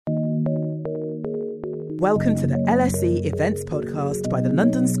Welcome to the LSE Events Podcast by the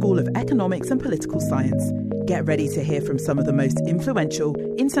London School of Economics and Political Science. Get ready to hear from some of the most influential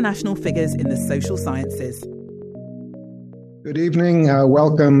international figures in the social sciences. Good evening.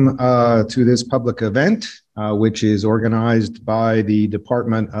 Welcome to this public event, which is organized by the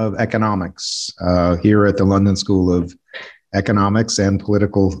Department of Economics here at the London School of Economics and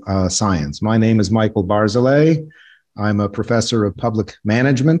Political Science. My name is Michael Barzilay. I'm a professor of public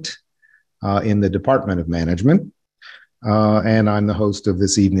management in the Department of Management, and I'm the host of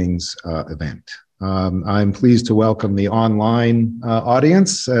this evening's event. I'm pleased to welcome the online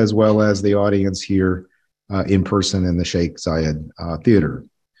audience as well as the audience here in person in the Sheikh Zayed Theater.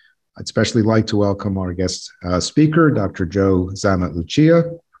 I'd especially like to welcome our guest speaker, Dr. Joe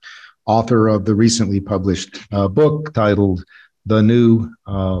Zama-Lucia, author of the recently published book titled The New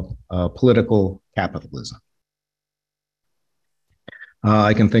Political Capitalism.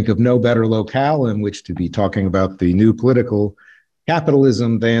 I can think of no better locale in which to be talking about the new political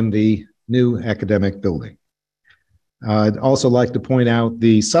capitalism than the new academic building. I'd also like to point out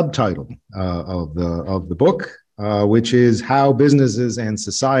the subtitle of the book, which is How Businesses and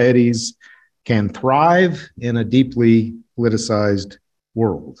Societies Can Thrive in a Deeply Politicized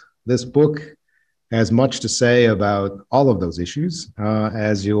World. This book has much to say about all of those issues,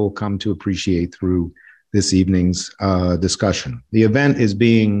 as you'll come to appreciate through this evening's discussion. The event is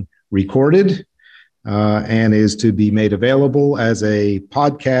being recorded and is to be made available as a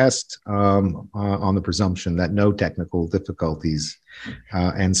podcast on the presumption that no technical difficulties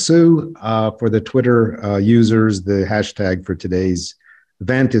ensue. For the Twitter users, the hashtag for today's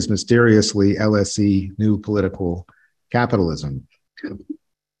event is mysteriously LSE New Political Capitalism.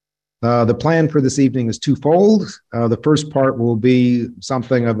 The plan for this evening is twofold. The first part will be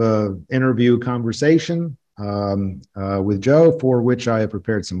something of an interview conversation with Joe, for which I have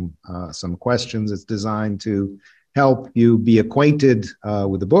prepared some questions. It's designed to help you be acquainted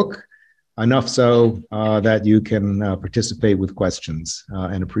with the book, enough so that you can participate with questions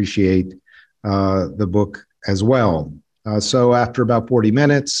and appreciate the book as well. So after about 40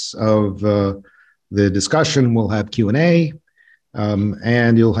 minutes of the discussion, we'll have Q&A.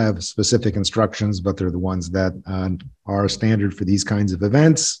 And you'll have specific instructions, but they're the ones that are standard for these kinds of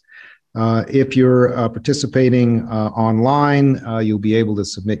events. If you're participating online, you'll be able to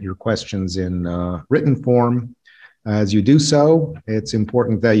submit your questions in written form. As you do so, it's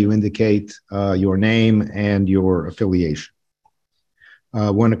important that you indicate your name and your affiliation.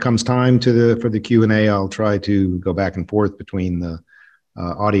 When it comes time for the Q&A, I'll try to go back and forth between the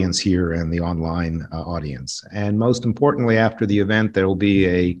audience here and the online audience. And most importantly, after the event, there will be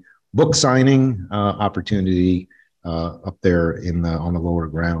a book signing opportunity up there on the lower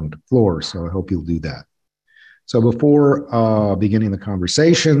ground floor. So I hope you'll do that. So before beginning the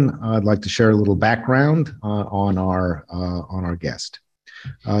conversation, I'd like to share a little background on our guest.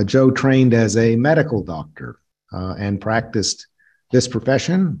 Joe trained as a medical doctor and practiced this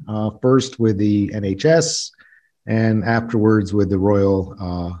profession first with the NHS and afterwards with the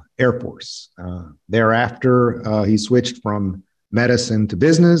Royal Air Force. Thereafter, he switched from medicine to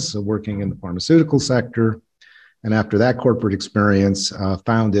business, working in the pharmaceutical sector. And after that corporate experience,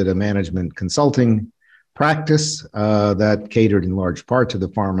 founded a management consulting practice that catered in large part to the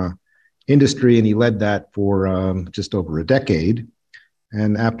pharma industry. And he led that for just over a decade.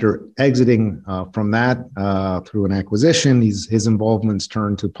 And after exiting from that through an acquisition, his involvements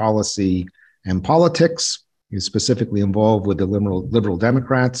turned to policy and politics. He's specifically involved with the Liberal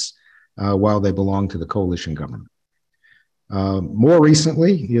Democrats while they belong to the coalition government. More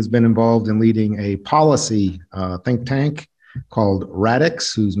recently, he has been involved in leading a policy think tank called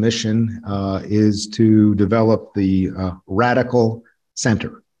Radix, whose mission is to develop the radical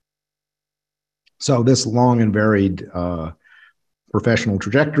center. So this long and varied professional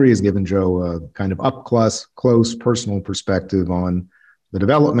trajectory has given Joe a kind of up-close personal perspective on the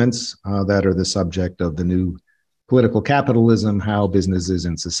developments that are the subject of the new political capitalism, how businesses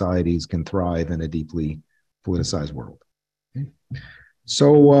and societies can thrive in a deeply politicized world. Okay.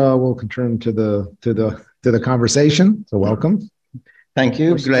 So we'll turn to the conversation. So welcome. Thank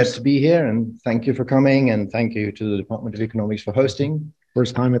you. Glad to be here, and thank you for coming, and thank you to the Department of Economics for hosting.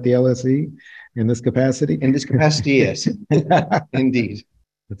 First time at the LSE in this capacity? In this capacity, yes. Indeed.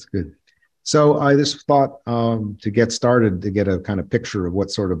 That's good. So I just thought to get started, to get a kind of picture of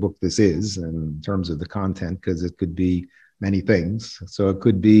what sort of book this is in terms of the content, because it could be many things. So it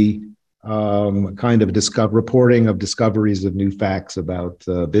could be kind of reporting of discoveries of new facts about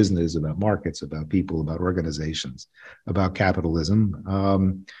business, about markets, about people, about organizations, about capitalism.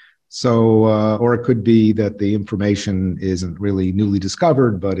 Or it could be that the information isn't really newly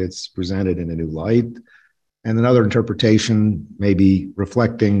discovered, but it's presented in a new light. And another interpretation, maybe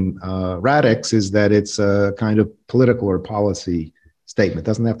reflecting Radix, is that it's a kind of political or policy statement. It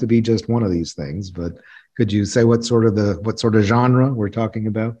doesn't have to be just one of these things, but could you say what sort of genre we're talking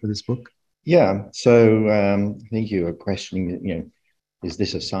about for this book? Yeah. So I think you were questioning, is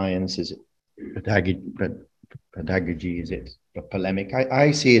this a science? Is it pedagogy? Is it a polemic?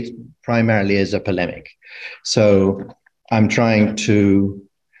 I see it primarily as a polemic. So I'm trying to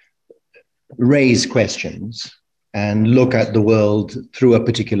raise questions and look at the world through a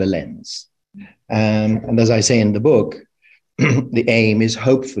particular lens. And as I say in the book, the aim is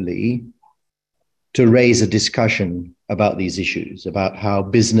hopefully to raise a discussion about these issues, about how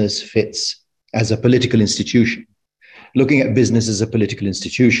business fits as a political institution, looking at business as a political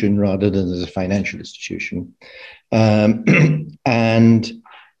institution rather than as a financial institution. And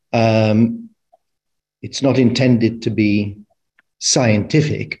it's not intended to be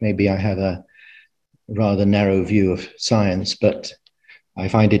scientific. Maybe I have a rather narrow view of science, but I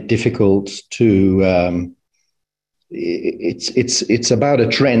find it difficult to, it's about a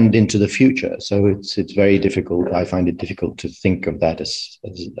trend into the future. So it's very difficult. I find it difficult to think of that as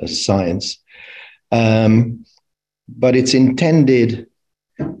science. But it's intended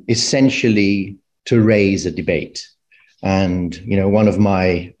essentially to raise a debate. And,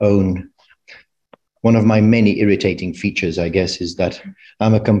 one of my many irritating features, I guess, is that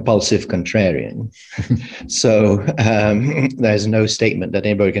I'm a compulsive contrarian. So there's no statement that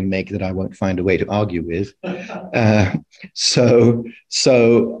anybody can make that I won't find a way to argue with. So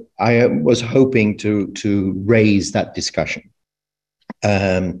I was hoping to raise that discussion.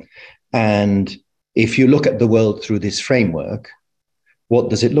 And if you look at the world through this framework,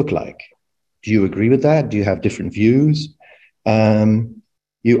 what does it look like? Do you agree with that? Do you have different views?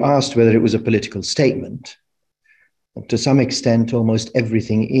 You asked whether it was a political statement. To some extent, almost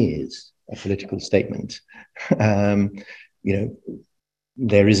everything is a political statement. There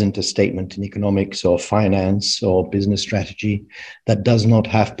isn't a statement in economics or finance or business strategy that does not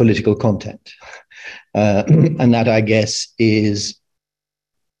have political content. And that, I guess, is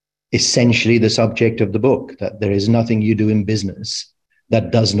essentially the subject of the book, that there is nothing you do in business that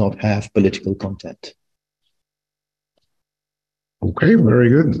does not have political content. Okay, very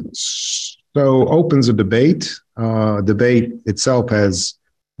good. So opens a debate. Debate itself has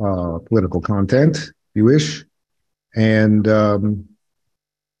political content, if you wish. And I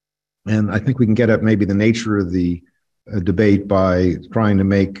think we can get at maybe the nature of the debate by trying to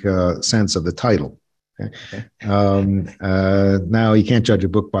make sense of the title. Okay. Now, you can't judge a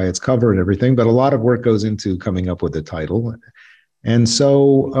book by its cover and everything, but a lot of work goes into coming up with the title. And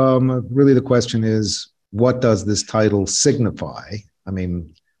so really the question is, what does this title signify? I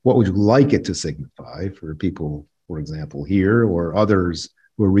mean, what would you like it to signify for people, for example, here or others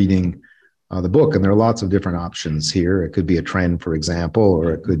who are reading the book? And there are lots of different options here. It could be a trend, for example,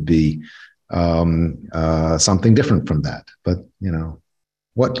 or it could be something different from that. But,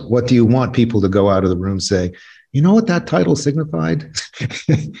 what do you want people to go out of the room saying, you know what that title signified?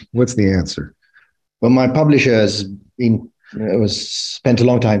 What's the answer? Well, my publisher has spent a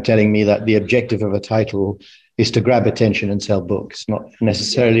long time telling me that the objective of a title is to grab attention and sell books, not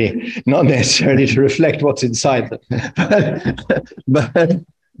necessarily to reflect what's inside them.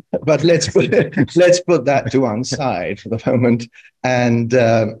 But let's put that to one side for the moment, and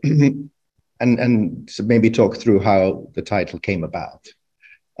maybe talk through how the title came about.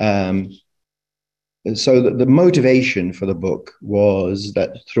 So the motivation for the book was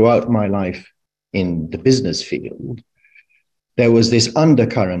that throughout my life in the business field, there was this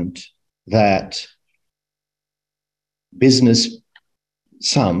undercurrent that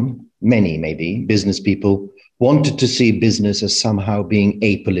many maybe, business people wanted to see business as somehow being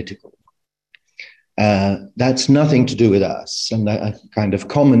apolitical. That's nothing to do with us. And a kind of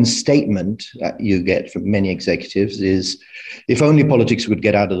common statement that you get from many executives is, if only politics would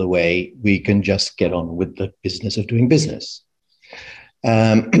get out of the way, we can just get on with the business of doing business.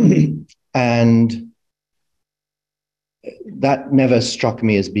 And that never struck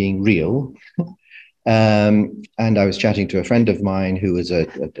me as being real. And I was chatting to a friend of mine who was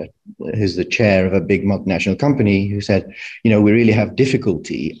who's the chair of a big multinational company, who said, we really have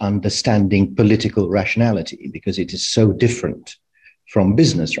difficulty understanding political rationality because it is so different from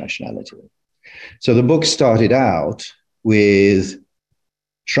business rationality. So the book started out with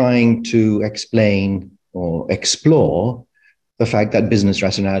trying to explain or explore the fact that business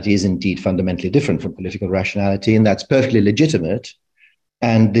rationality is indeed fundamentally different from political rationality, and that's perfectly legitimate.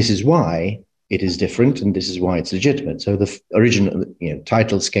 And this is why it is different, and this is why it's legitimate. So the original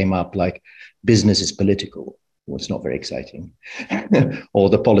titles came up like "Business is Political," well, it's not very exciting, or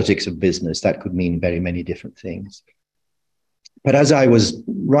the politics of business. That could mean very many different things. But as I was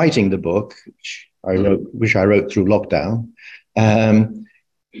writing the book, which I wrote through lockdown,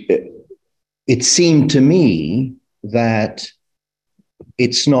 it seemed to me that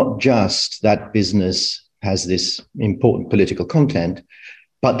it's not just that business has this important political content,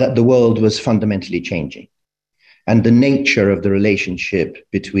 but that the world was fundamentally changing. And the nature of the relationship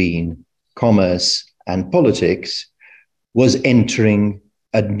between commerce and politics was entering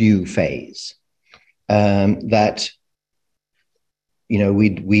a new phase. That, you know,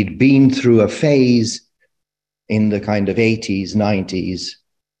 we'd been through a phase in the kind of 80s, 90s,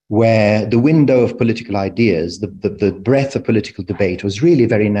 where the window of political ideas, the breadth of political debate was really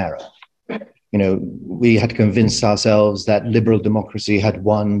very narrow. You know, we had convinced ourselves that liberal democracy had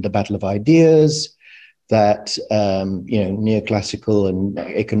won the battle of ideas, that, you know, neoclassical and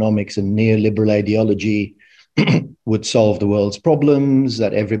economics and neoliberal ideology would solve the world's problems,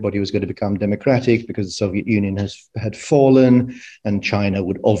 that everybody was going to become democratic because the Soviet Union had fallen, and China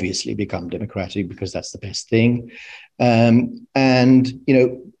would obviously become democratic because that's the best thing. And, you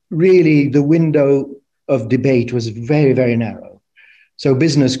know, really the window of debate was very, very narrow. So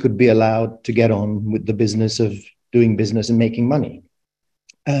business could be allowed to get on with the business of doing business and making money.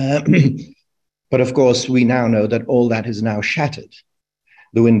 But of course, we now know that all that is now shattered.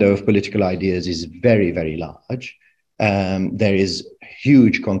 The window of political ideas is very, very large. There is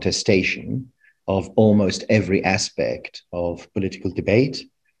huge contestation of almost every aspect of political debate.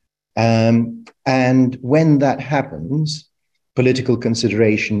 And when that happens, political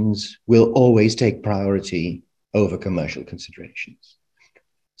considerations will always take priority over commercial considerations.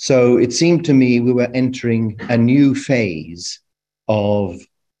 So it seemed to me we were entering a new phase of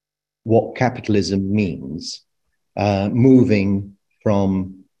what capitalism means, moving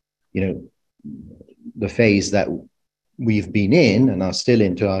from, you know, the phase that we've been in and are still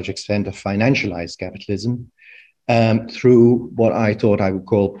in to a large extent of financialized capitalism, through what I thought I would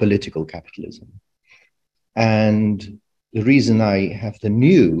call political capitalism. And the reason I have the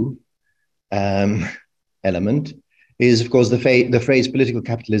new element is, of course, the phrase political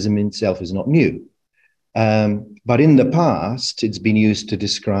capitalism in itself is not new. But in the past, it's been used to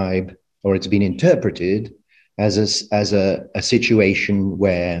describe, or it's been interpreted as a situation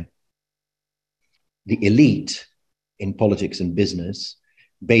where the elite in politics and business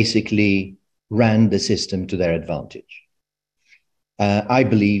basically ran the system to their advantage. I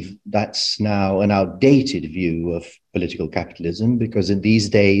believe that's now an outdated view of political capitalism, because in these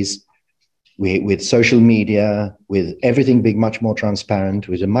days, with social media, with everything being much more transparent,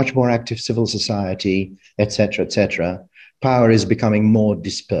 with a much more active civil society, et cetera, power is becoming more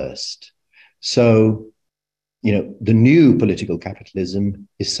dispersed. So, you know, the new political capitalism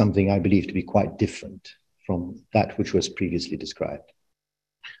is something I believe to be quite different from that which was previously described.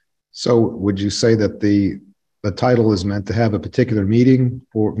 So would you say that the title is meant to have a particular meaning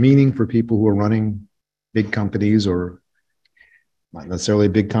for people who are running big companies, or not necessarily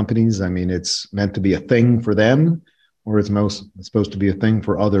big companies? I mean, it's meant to be a thing for them, or it's supposed to be a thing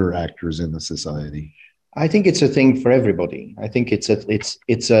for other actors in the society? I think it's a thing for everybody. I think it's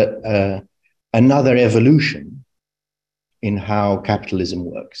another evolution in how capitalism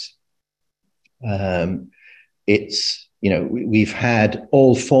works. It's, you know, we've had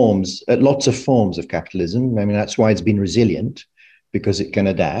all forms, lots of forms of capitalism. I mean, that's why it's been resilient, because it can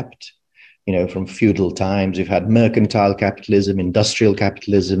adapt. You know, from feudal times, we've had mercantile capitalism, industrial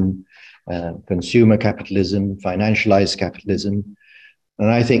capitalism, consumer capitalism, financialized capitalism. And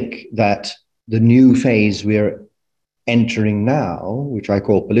I think that the new phase we're entering now, which I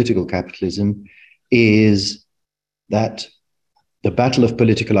call political capitalism, is that the battle of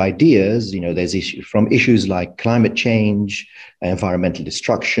political ideas, you know, there's issues like climate change, environmental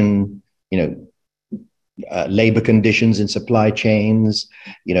destruction, you know, labor conditions in supply chains,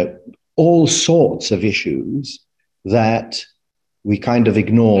 you know, all sorts of issues that we kind of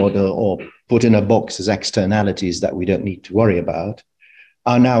ignored or put in a box as externalities that we don't need to worry about,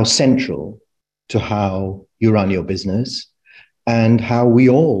 are now central to how you run your business and how we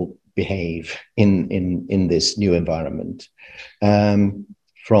all behave in this new environment.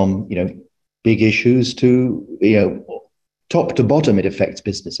 From, you know, big issues to, you know, top to bottom, it affects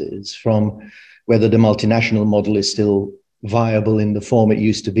businesses, from whether the multinational model is still viable in the form it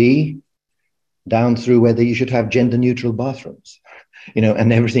used to be, down through whether you should have gender neutral bathrooms, you know,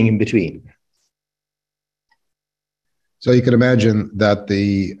 and everything in between. So you can imagine that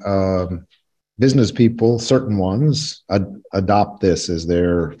the business people, certain ones, adopt this as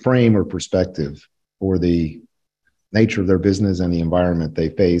their frame or perspective for the nature of their business and the environment they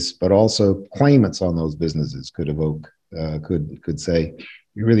face, but also claimants on those businesses could evoke, could say,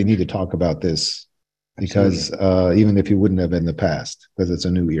 you really need to talk about this because even if you wouldn't have in the past, because it's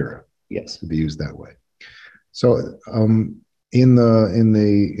a new era. Yes, to be used that way. So in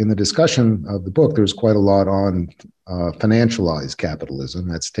the discussion of the book, there's quite a lot on financialized capitalism.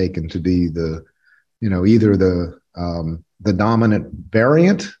 That's taken to be the, either the dominant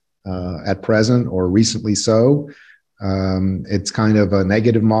variant at present or recently so. It's kind of a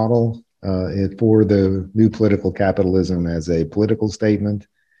negative model for the new political capitalism as a political statement.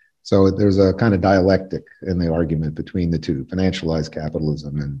 So there's a kind of dialectic in the argument between the two, financialized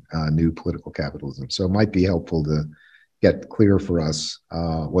capitalism and new political capitalism. So it might be helpful to get clear for us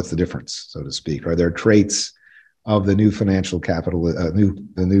what's the difference, so to speak. Are there traits of the new financial capital,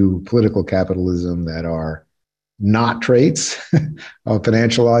 the new political capitalism that are not traits of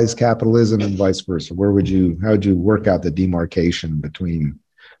financialized capitalism, and vice versa? How would you work out the demarcation between?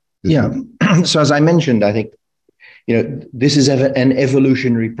 So as I mentioned, I think, this is an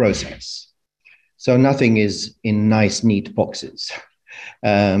evolutionary process. So nothing is in nice, neat boxes.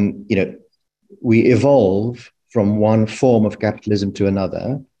 We evolve from one form of capitalism to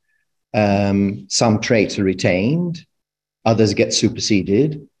another. Some traits are retained, others get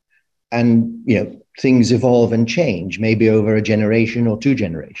superseded, and things evolve and change, maybe over a generation or 2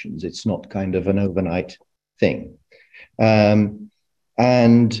 generations. It's not kind of an overnight thing. And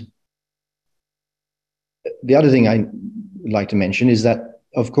the other thing I would like to mention is that,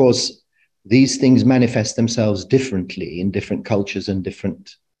 of course, these things manifest themselves differently in different cultures and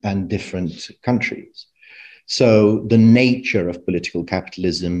different countries. So the nature of political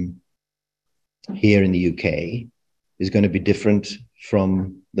capitalism here in the UK is going to be different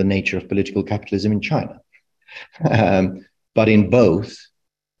from the nature of political capitalism in China. But in both,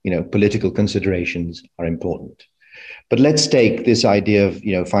 political considerations are important. But let's take this idea of,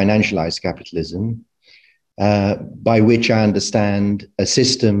 financialized capitalism, by which I understand a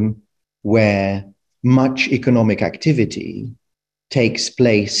system where much economic activity takes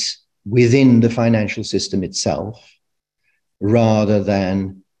place within the financial system itself rather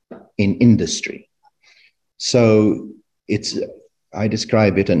than in industry. So I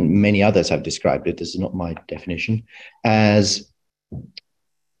describe it, and many others have described it, this is not my definition, as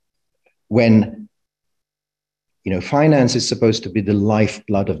when, finance is supposed to be the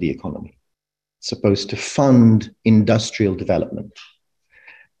lifeblood of the economy. It's supposed to fund industrial development.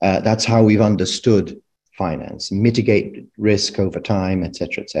 That's how we've understood finance, mitigate risk over time, et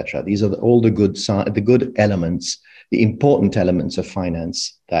cetera, et cetera. These are all the good elements, the important elements of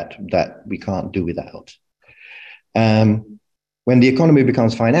finance that we can't do without. When the economy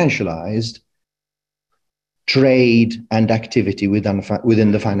becomes financialized, trade and activity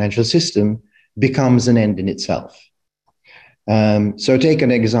within the financial system becomes an end in itself. So take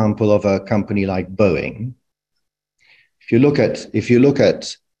an example of a company like Boeing. If you look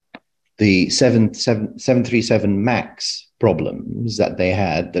at the 737 MAX problems that they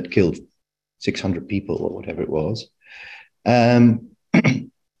had that killed 600 people or whatever it was,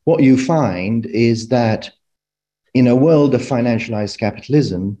 what you find is that in a world of financialized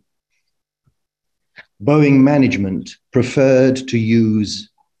capitalism, Boeing management preferred to use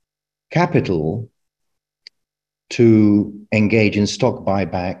capital to engage in stock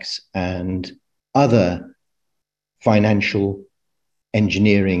buybacks and other financial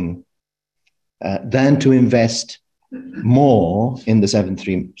engineering than to invest more in the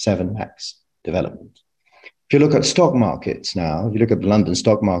 737 MAX development. If you look at stock markets now, if you look at the London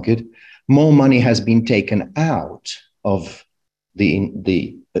stock market, more money has been taken out of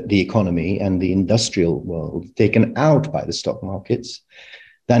the economy and the industrial world, taken out by the stock markets,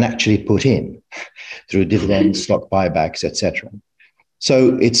 than actually put in through dividends, stock buybacks, etc.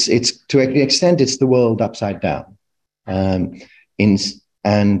 So it's to an extent, it's the world upside down. And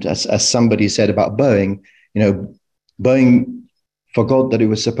as somebody said about Boeing, Boeing forgot that it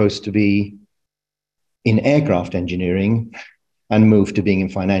was supposed to be in aircraft engineering and moved to being in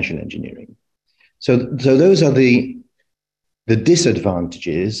financial engineering. So those are the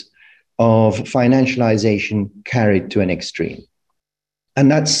disadvantages of financialization carried to an extreme. And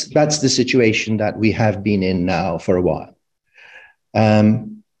that's the situation that we have been in now for a while.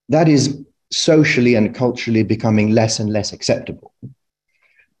 That is socially and culturally becoming less and less acceptable.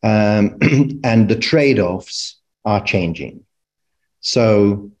 And the trade-offs are changing.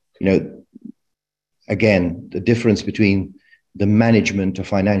 So, again, the difference between the management of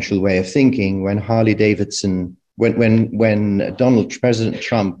financial way of thinking when Harley-Davidson, when President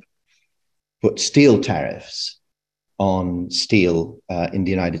Trump put steel tariffs on steel in the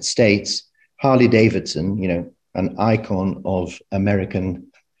United States, Harley-Davidson, an icon of American,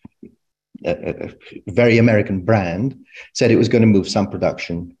 a very American brand, said it was going to move some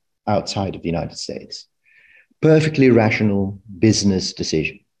production outside of the United States. Perfectly rational business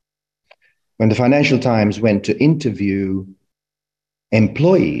decision. When the Financial Times went to interview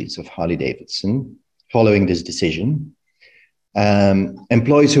employees of Harley-Davidson following this decision,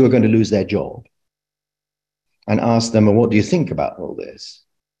 employees who were going to lose their job, and asked them, well, what do you think about all this?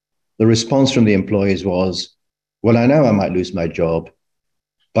 The response from the employees was, well, I know I might lose my job,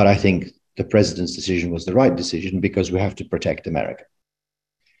 but I think the president's decision was the right decision because we have to protect America.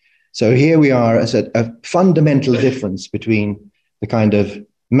 So here we are as a fundamental difference between the kind of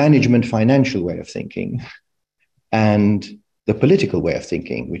management financial way of thinking and the political way of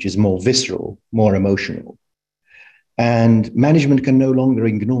thinking, which is more visceral, more emotional. And management can no longer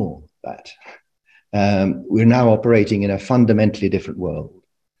ignore that. We're now operating in a fundamentally different world,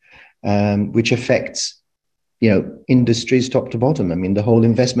 which affects, industries top to bottom. I mean, the whole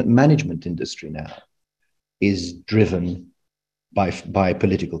investment management industry now is driven by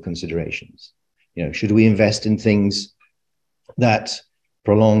political considerations. Should we invest in things that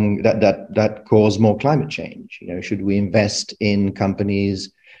that cause more climate change? Should we invest in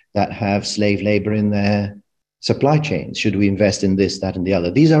companies that have slave labor in their supply chains? Should we invest in this, that, and the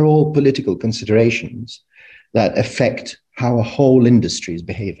other? These are all political considerations that affect how a whole industry is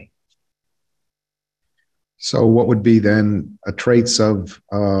behaving. So what would be then traits of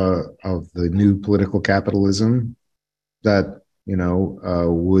the new political capitalism that,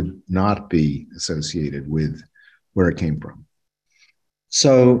 would not be associated with where it came from?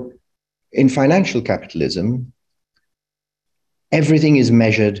 So in financial capitalism, everything is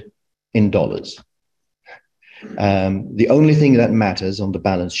measured in dollars. The only thing that matters on the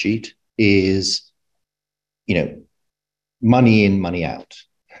balance sheet is, money in, money out.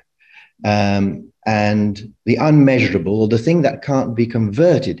 And the unmeasurable, the thing that can't be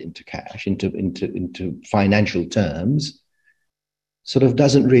converted into cash, into financial terms, sort of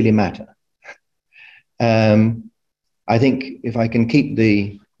doesn't really matter. I think if I can keep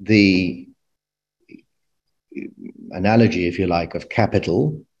the analogy, if you like, of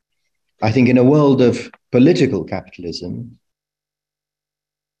capital, I think in a world of political capitalism,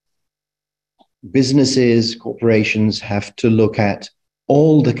 businesses, corporations have to look at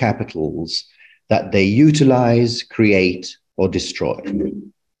all the capitals that they utilize, create, or destroy.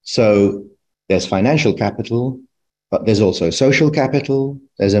 So there's financial capital, but there's also social capital,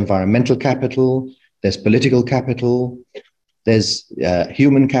 there's environmental capital, there's political capital, there's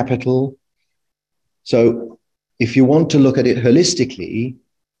human capital. So if you want to look at it holistically,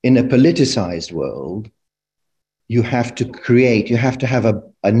 in a politicized world, you have to have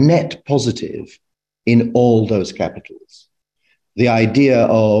a net positive in all those capitals. The idea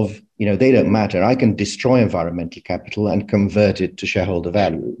of, they don't matter, I can destroy environmental capital and convert it to shareholder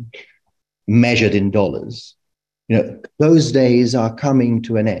value, measured in dollars. Those days are coming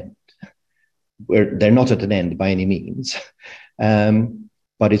to an end. They're not at an end by any means,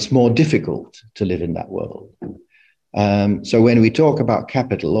 but it's more difficult to live in that world. So when we talk about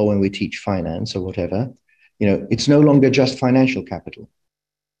capital, or when we teach finance or whatever, it's no longer just financial capital.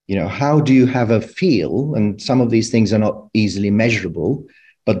 How do you have a feel? And some of these things are not easily measurable,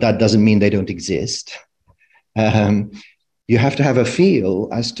 but that doesn't mean they don't exist. You have to have a feel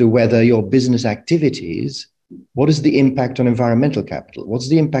as to whether your business activities, what is the impact on environmental capital? What's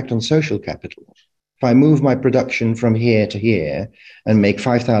the impact on social capital? If I move my production from here to here and make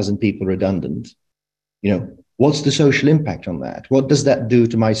 5,000 people redundant, what's the social impact on that? What does that do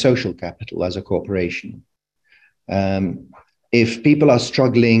to my social capital as a corporation? If people are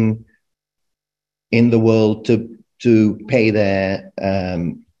struggling in the world to pay their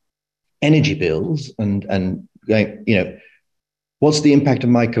energy bills and what's the impact of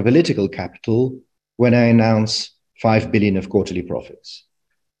my political capital when I announce 5 billion of quarterly profits?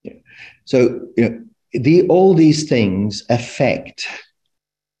 So all these things affect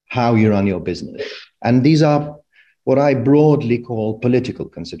how you run your business. And these are what I broadly call political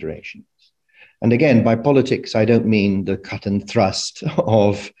considerations. And again, by politics, I don't mean the cut and thrust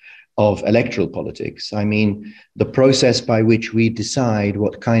of electoral politics. I mean the process by which we decide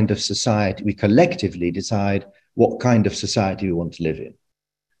what kind of society, we collectively decide what kind of society we want to live in.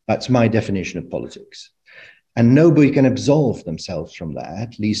 That's my definition of politics. And nobody can absolve themselves from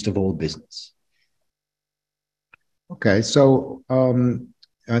that, least of all business. Okay, so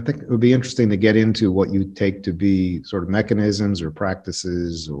I think it would be interesting to get into what you take to be sort of mechanisms or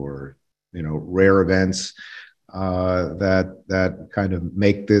practices or rare events that kind of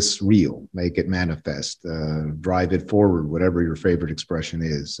make this real, make it manifest, drive it forward, whatever your favorite expression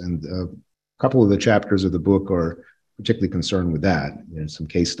is. And couple of the chapters of the book are particularly concerned with that. Some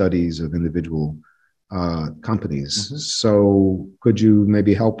case studies of individual companies. Mm-hmm. So could you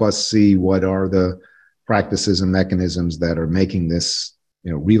maybe help us see what are the practices and mechanisms that are making this,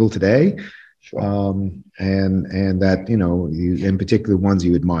 real today? Sure. And that, you, in particular, ones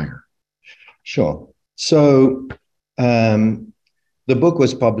you admire. Sure. So the book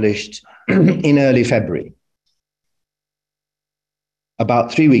was published in early February.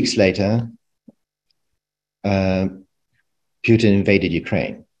 About 3 weeks later, Putin invaded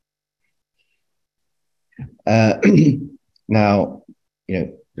Ukraine. Now,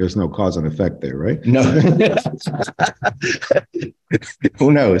 there's no cause and effect there, right? No.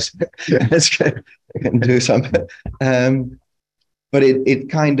 Who knows? I can do something. But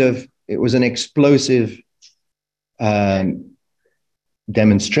it was an explosive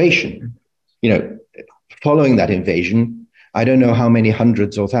demonstration. Following that invasion, I don't know how many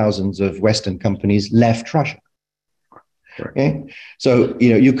hundreds or thousands of Western companies left Russia. Okay? So,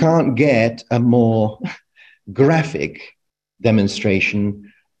 you can't get a more graphic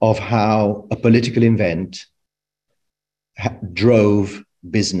demonstration of how a political event drove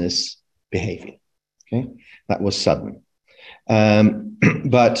business behavior. Okay, that was sudden.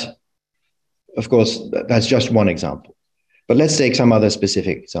 But of course, that's just one example. But let's take some other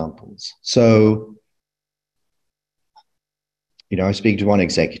specific examples. So, I speak to one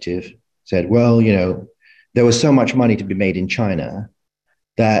executive, said, well, there was so much money to be made in China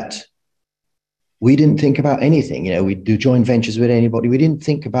that we didn't think about anything. We do joint ventures with anybody. We didn't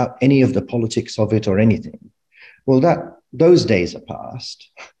think about any of the politics of it or anything. Well, those days are past.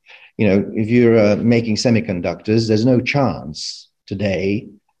 If you're making semiconductors, there's no chance today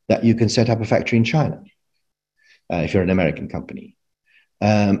that you can set up a factory in China if you're an American company.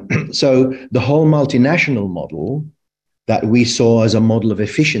 So the whole multinational model that we saw as a model of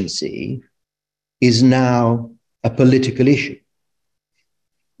efficiency is now a political issue.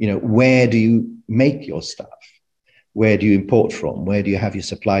 Where do you make your stuff? Where do you import from? Where do you have your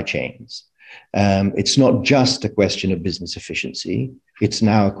supply chains? It's not just a question of business efficiency. It's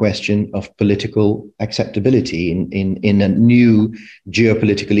now a question of political acceptability in a new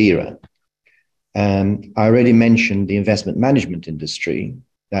geopolitical era. I already mentioned the investment management industry.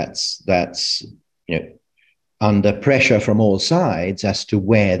 That's under pressure from all sides as to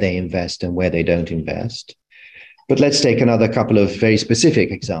where they invest and where they don't invest. But let's take another couple of very specific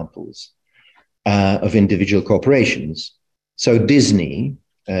examples of individual corporations. So Disney,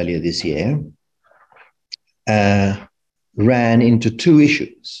 earlier this year, ran into two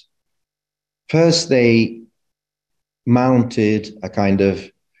issues. First, they mounted a kind of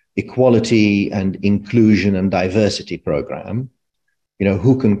equality and inclusion and diversity program.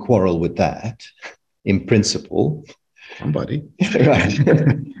 Who can quarrel with that in principle? Somebody. Right.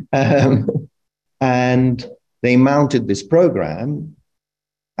 And they mounted this program,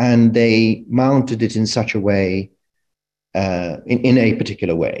 and they mounted it in such a way, in a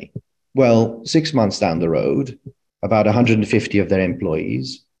particular way. Well, 6 months down the road, about 150 of their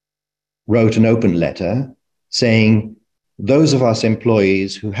employees wrote an open letter saying, those of us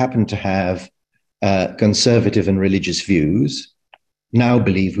employees who happen to have conservative and religious views now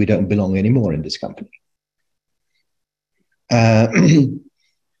believe we don't belong anymore in this company. A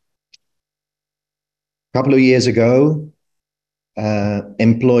couple of years ago,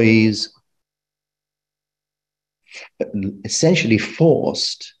 employees essentially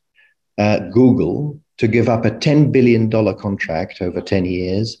forced Google to give up a $10 billion contract over 10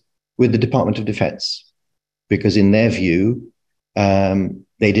 years with the Department of Defense, because in their view,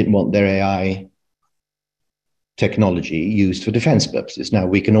 they didn't want their AI technology used for defense purposes. Now,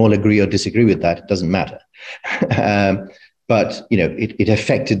 we can all agree or disagree with that. It doesn't matter. But, it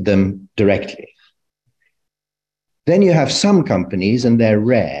affected them directly. Then you have some companies, and they're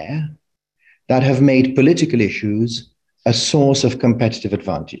rare, that have made political issues a source of competitive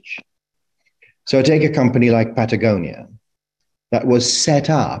advantage. So take a company like Patagonia that was set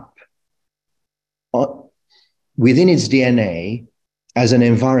up within its DNA as an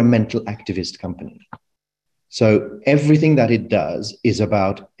environmental activist company. So everything that it does is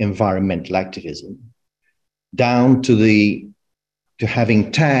about environmental activism, down to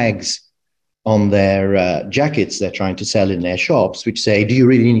having tags on their jackets they're trying to sell in their shops, which say, do you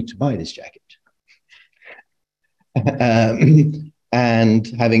really need to buy this jacket? And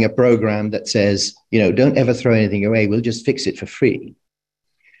having a program that says, don't ever throw anything away, we'll just fix it for free.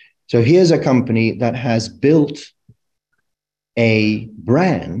 So here's a company that has built a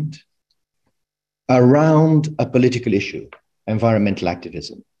brand around a political issue, environmental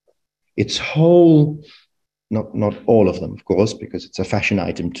activism. Its whole, not all of them, of course, because it's a fashion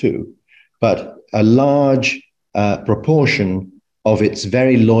item too, but a large proportion of its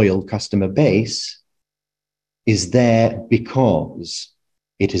very loyal customer base is there because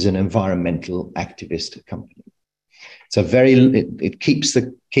it is an environmental activist company. It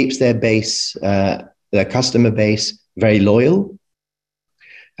keeps their base, their customer base, very loyal.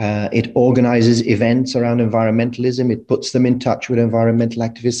 It organizes events around environmentalism. It puts them in touch with environmental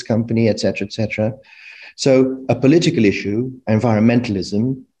activist company, et cetera, et cetera. So a political issue,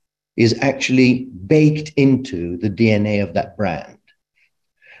 environmentalism, is actually baked into the DNA of that brand.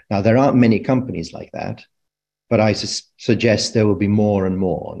 Now, there aren't many companies like that, but I suggest there will be more and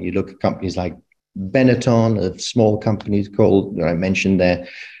more. You look at companies like Benetton, a small company called, I mentioned there,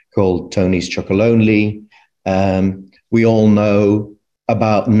 called Tony's Chocolonely. We all know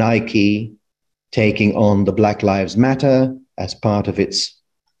about Nike taking on the Black Lives Matter as part of its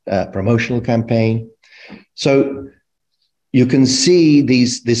promotional campaign. So you can see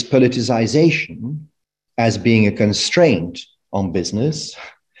this politicization as being a constraint on business,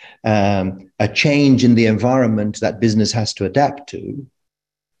 a change in the environment that business has to adapt to.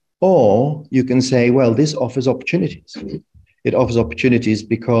 Or you can say, well, this offers opportunities. It offers opportunities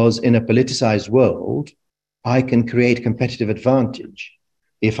because in a politicized world, I can create competitive advantage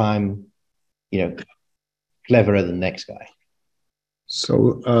if I'm, cleverer than the next guy.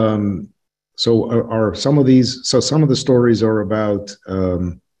 So, are some of these? So some of the stories are about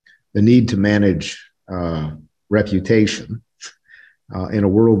the need to manage reputation in a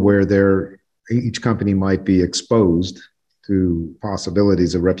world where each company might be exposed to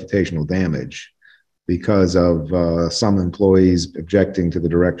possibilities of reputational damage because of some employees objecting to the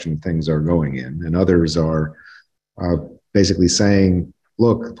direction things are going in, and others are basically saying,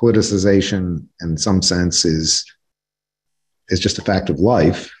 look, politicization in some sense is just a fact of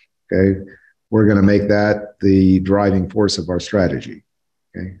life. Okay, we're going to make that the driving force of our strategy.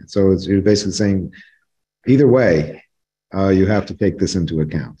 Okay, so you're basically saying either way, you have to take this into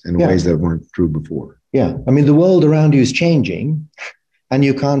account in ways that weren't true before. Yeah, I mean, the world around you is changing and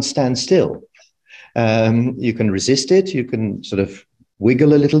you can't stand still. You can resist it, you can sort of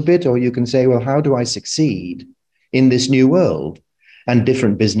wiggle a little bit, or you can say, well, how do I succeed in this new world? And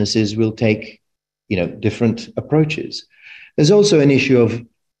different businesses will take, different approaches. There's also an issue of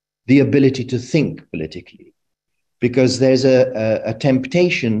the ability to think politically, because there's a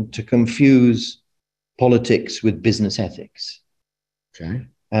temptation to confuse politics with business ethics. Okay.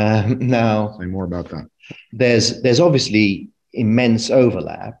 Now, say more about that. There's obviously immense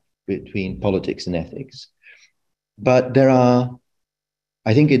overlap between politics and ethics, but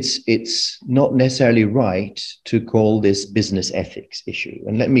I think it's not necessarily right to call this business ethics issue.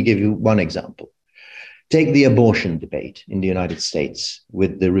 And let me give you one example. Take the abortion debate in the United States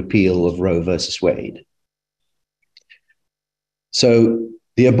with the repeal of Roe versus Wade. So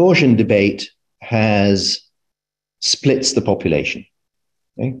the abortion debate splits the population.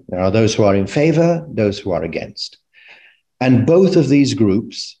 Okay? There are those who are in favor, those who are against. And both of these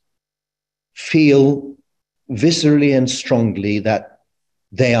groups feel viscerally and strongly that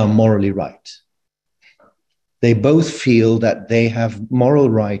they are morally right. They both feel that they have moral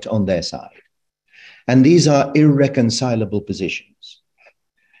right on their side. And these are irreconcilable positions.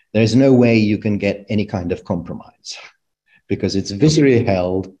 There's no way you can get any kind of compromise because it's viscerally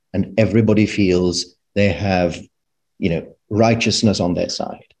held and everybody feels they have, righteousness on their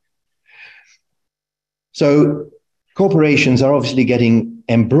side. So corporations are obviously getting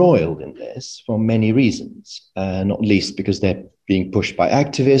embroiled in this for many reasons, not least because they're being pushed by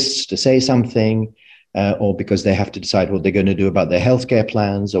activists to say something, or because they have to decide what they're going to do about their healthcare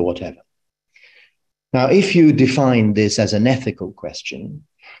plans or whatever. Now, if you define this as an ethical question,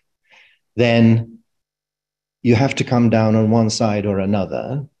 then you have to come down on one side or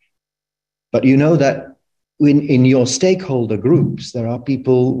another. But you know that in your stakeholder groups, there are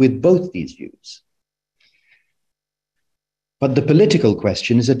people with both these views. But the political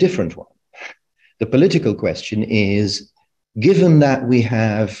question is a different one. The political question is, given that we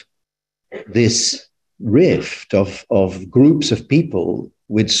have this rift of groups of people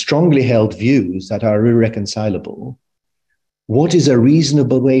with strongly held views that are irreconcilable, what is a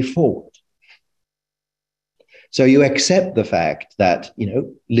reasonable way forward? So you accept the fact that,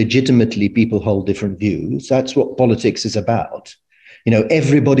 legitimately people hold different views. That's what politics is about.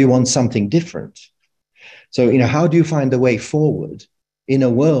 Everybody wants something different. So, how do you find the way forward in a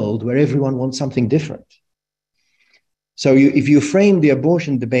world where everyone wants something different? So if you frame the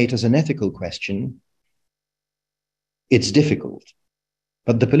abortion debate as an ethical question, it's difficult.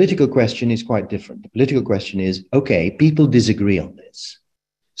 But the political question is quite different. The political question is, okay, people disagree on this.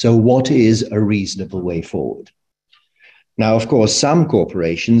 So what is a reasonable way forward? Now, of course, some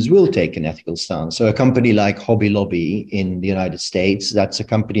corporations will take an ethical stance. So a company like Hobby Lobby in the United States, that's a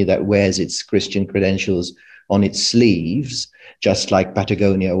company that wears its Christian credentials on its sleeves, just like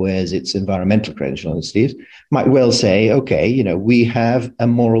Patagonia wears its environmental credentials on its sleeves, might well say, okay, you know, we have a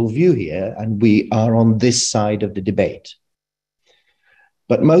moral view here and we are on this side of the debate.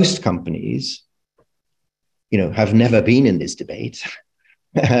 But most companies, you know, have never been in this debate.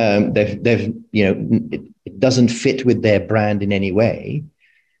 They've, you know, it doesn't fit with their brand in any way.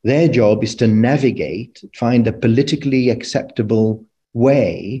 Their job is to navigate, find a politically acceptable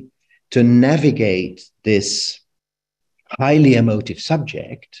way to navigate this highly emotive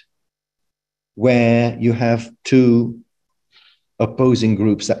subject where you have two opposing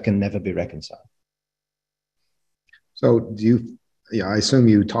groups that can never be reconciled. So do you, yeah, I assume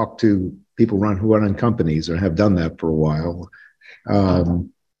you talk to people who run companies or have done that for a while.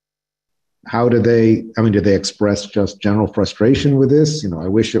 How do they, I mean, do they express just general frustration with this? You know, I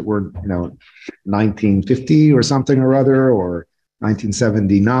wish it were, you know, 1950 or something or other, or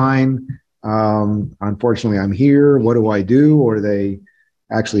 1979. Unfortunately, I'm here. What do I do? Or they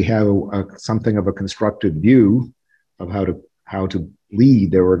actually have something of a constructed view of how to lead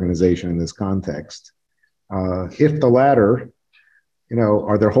their organization in this context. If the latter, you know,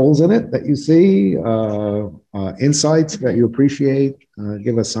 are there holes in it that you see, insights that you appreciate?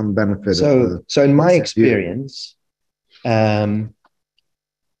 Give us some benefit. So in my experience, I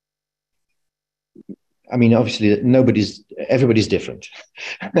mean, obviously, everybody's different.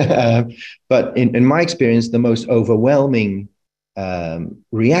 But in my experience, the most overwhelming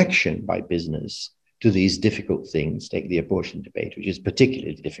reaction by business to these difficult things, take the abortion debate, which is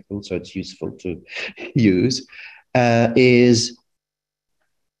particularly difficult, so it's useful to use, is,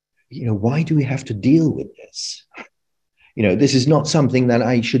 you know, why do we have to deal with this? You know, this is not something that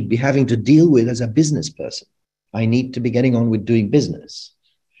I should be having to deal with as a business person. I need to be getting on with doing business.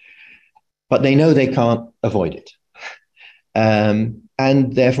 But they know they can't avoid it. And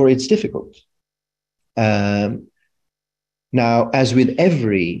therefore it's difficult. Now, as with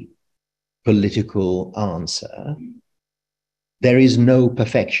every political answer, there is no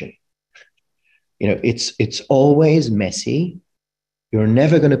perfection. You know, it's always messy. You're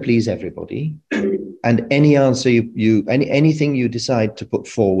never going to please everybody. And any answer anything you decide to put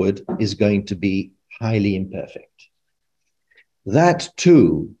forward is going to be highly imperfect. That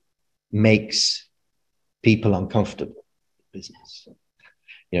too makes people uncomfortable in business.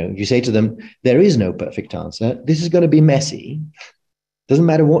 You know, you say to them, there is no perfect answer. This is going to be messy. Doesn't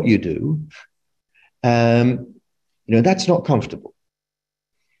matter what you do. You know, that's not comfortable.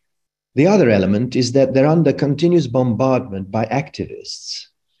 The other element is that they're under continuous bombardment by activists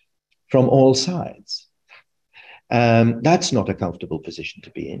from all sides. That's not a comfortable position to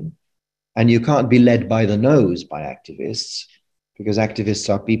be in. And you can't be led by the nose by activists, because activists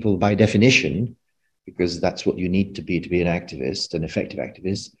are people by definition, because that's what you need to be an activist, an effective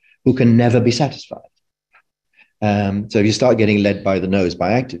activist, who can never be satisfied. So if you start getting led by the nose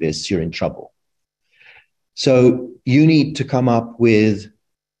by activists, you're in trouble. So you need to come up with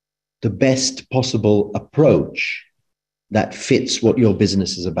the best possible approach that fits what your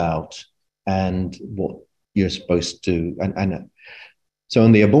business is about and what you're supposed to. And so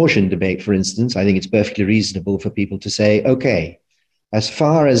on the abortion debate, for instance, I think it's perfectly reasonable for people to say, okay, as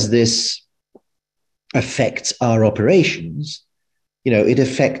far as this affects our operations, you know, it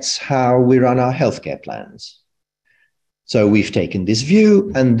affects how we run our healthcare plans. So we've taken this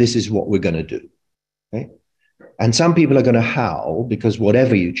view and this is what we're going to do. Okay? And some people are going to howl because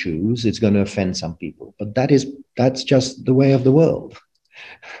whatever you choose, it's going to offend some people. But that's just the way of the world.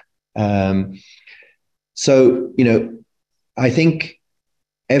 So, you know, I think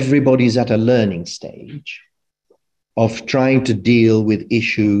everybody's at a learning stage of trying to deal with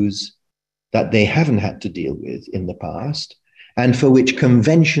issues that they haven't had to deal with in the past, and for which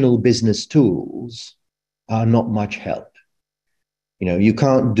conventional business tools are not much help. You know, you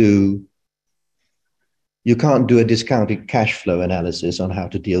can't do a discounted cash flow analysis on how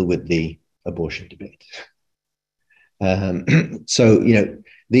to deal with the abortion debate. So, you know,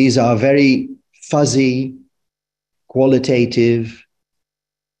 these are very fuzzy, qualitative,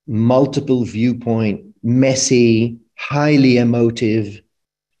 multiple viewpoint, messy, highly emotive,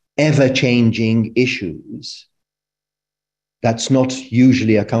 ever-changing issues. That's not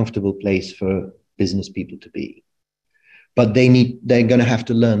usually a comfortable place for business people to be. But they're going to have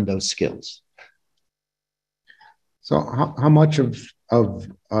to learn those skills. So how much of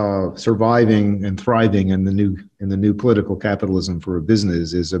surviving and thriving in the new political capitalism for a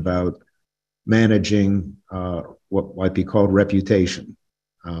business is about managing what might be called reputation?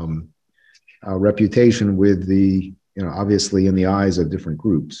 Reputation with the obviously in the eyes of different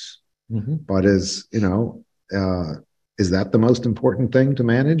groups. Mm-hmm. But is that the most important thing to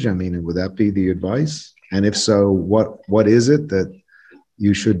manage? I mean, would that be the advice? And if so, what is it that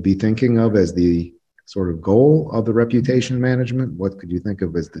you should be thinking of as the sort of goal of the reputation management? What could you think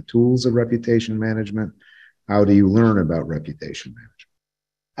of as the tools of reputation management? How do you learn about reputation management?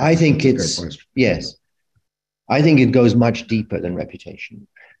 I think yes. I think it goes much deeper than reputation.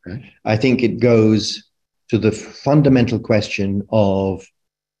 Okay. I think it goes to the fundamental question of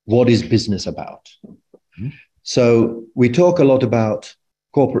what is business about? Mm-hmm. So we talk a lot about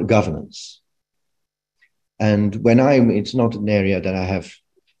corporate governance. And it's not an area that I have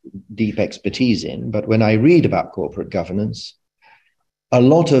deep expertise in, but when I read about corporate governance, a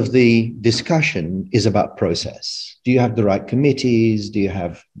lot of the discussion is about process. Do you have the right committees? Do you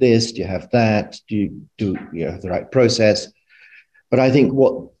have this? Do you have that? Do you have the right process? But I think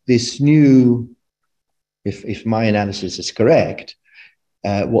what this new, if my analysis is correct,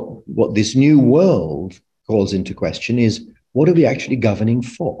 what this new world calls into question is, what are we actually governing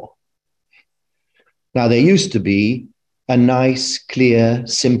for? Now, there used to be a nice, clear,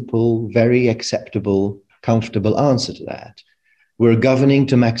 simple, very acceptable, comfortable answer to that. We're governing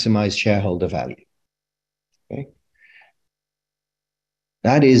to maximize shareholder value. Okay?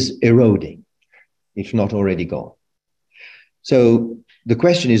 That is eroding, if not already gone. So the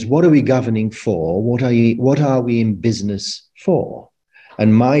question is, what are we governing for? What are we in business for?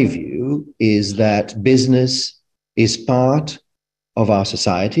 And my view is that business is part of our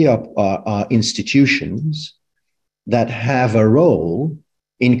society, our institutions that have a role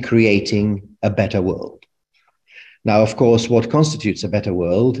in creating a better world. Now, of course, what constitutes a better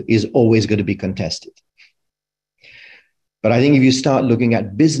world is always going to be contested. But I think if you start looking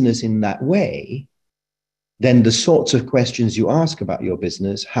at business in that way, then the sorts of questions you ask about your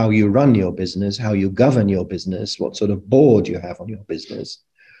business, how you run your business, how you govern your business, what sort of board you have on your business,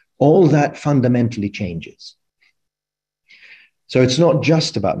 all that fundamentally changes. So it's not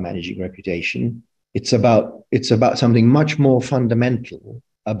just about managing reputation. It's about something much more fundamental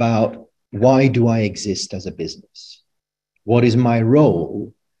about, why do I exist as a business? What is my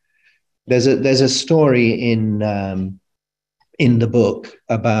role? There's a story in the book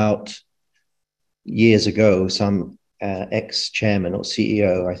about years ago, some ex-chairman or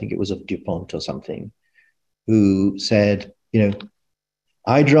CEO, I think it was of DuPont or something, who said,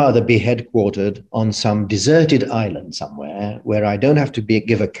 I'd rather be headquartered on some deserted island somewhere where I don't have to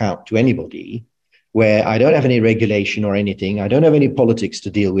give account to anybody, where I don't have any regulation or anything, I don't have any politics to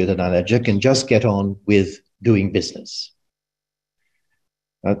deal with, and I can just get on with doing business.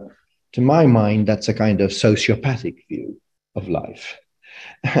 To my mind, that's a kind of sociopathic view of life.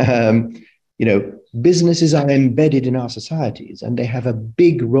 Businesses are embedded in our societies, and they have a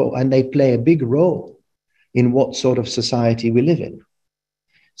big role, and they play a big role in what sort of society we live in.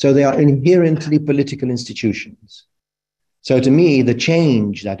 So they are inherently political institutions. So to me, the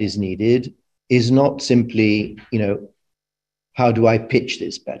change that is needed is not simply, how do I pitch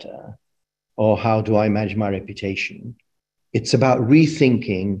this better? Or how do I manage my reputation? It's about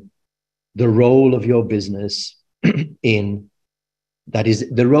rethinking the role of your business that is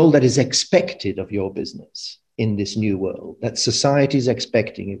the role that is expected of your business in this new world, that society is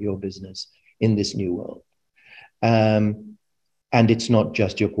expecting of your business in this new world. And it's not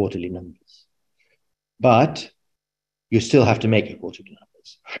just your quarterly numbers, but you still have to make your quarterly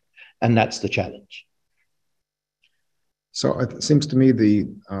numbers. And that's the challenge. So it seems to me the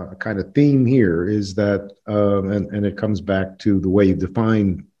kind of theme here is that, and it comes back to the way you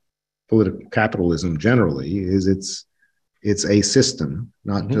define political capitalism generally, is it's a system,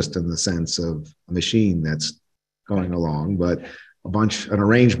 not just in the sense of a machine that's going along, but an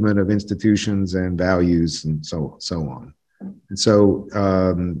arrangement of institutions and values and so on. And so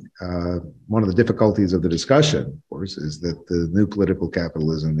one of the difficulties of the discussion, of course, is that the new political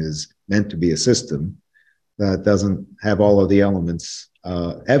capitalism is meant to be a system that doesn't have all of the elements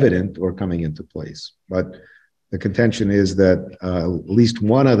evident or coming into place. But the contention is that at least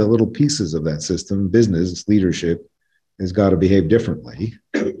one of the little pieces of that system, business leadership, has got to behave differently.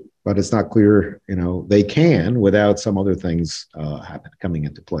 But it's not clear, they can without some other things coming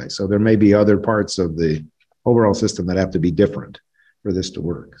into play. So there may be other parts of the overall system that have to be different for this to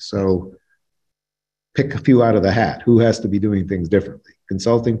work. So pick a few out of the hat. Who has to be doing things differently?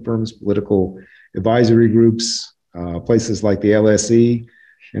 Consulting firms, political advisory groups, places like the LSE.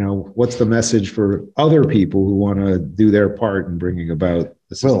 What's the message for other people who want to do their part in bringing about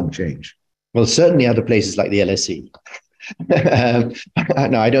the system change? Well, certainly other places like the LSE. Now,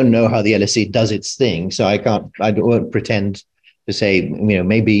 I don't know how the LSE does its thing, so I won't pretend to say,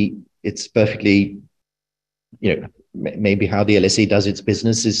 maybe it's perfectly, maybe how the LSE does its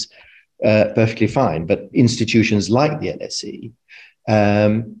business is perfectly fine. But institutions like the LSE,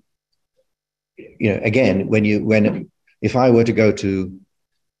 again, if I were to go to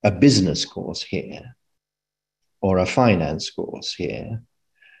a business course here or a finance course here,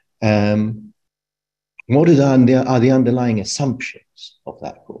 what are the underlying assumptions of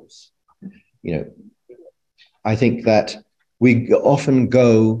that course? I think that we often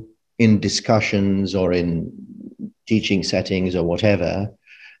go in discussions or in teaching settings or whatever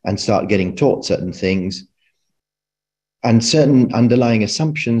and start getting taught certain things, and certain underlying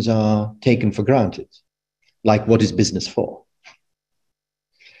assumptions are taken for granted, like what is business for?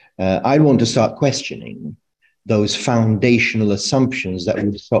 I want to start questioning those foundational assumptions that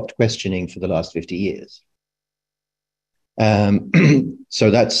we've stopped questioning for the last 50 years. So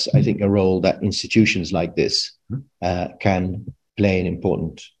that's, I think, a role that institutions like this can play an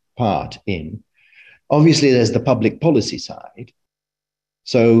important part in. Obviously, there's the public policy side.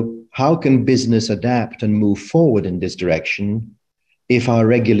 So how can business adapt and move forward in this direction if our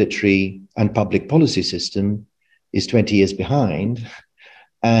regulatory and public policy system is 20 years behind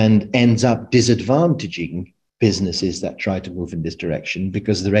and ends up disadvantaging businesses that try to move in this direction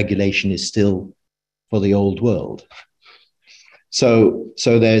because the regulation is still for the old world? So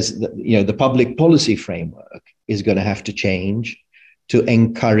there's, the public policy framework is going to have to change to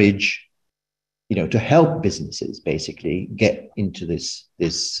encourage, to help businesses basically get into this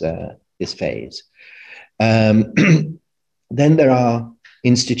phase. Then there are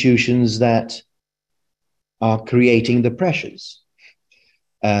institutions that are creating the pressures.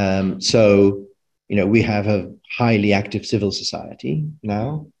 So we have a highly active civil society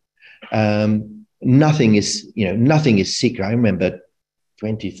now. Nothing is secret. I remember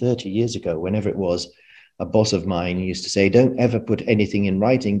 20, 30 years ago, whenever it was, a boss of mine used to say, don't ever put anything in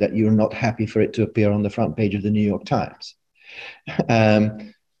writing that you're not happy for it to appear on the front page of the New York Times.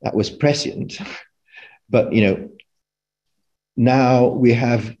 That was prescient. But, now we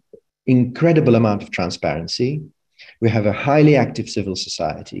have incredible amount of transparency. We have a highly active civil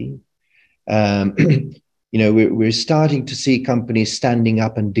society. We're starting to see companies standing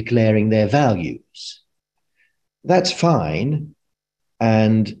up and declaring their values. That's fine.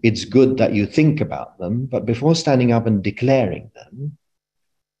 And it's good that you think about them. But before standing up and declaring them,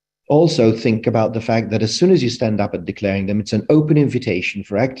 also think about the fact that as soon as you stand up and declaring them, it's an open invitation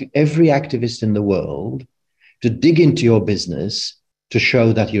for every activist in the world to dig into your business to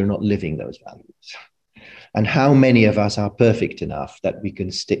show that you're not living those values. And how many of us are perfect enough that we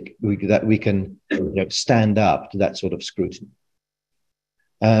can stand up to that sort of scrutiny?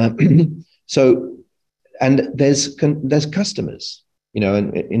 And there's customers.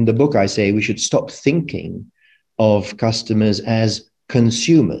 In the book, I say we should stop thinking of customers as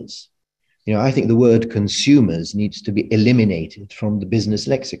consumers. I think the word consumers needs to be eliminated from the business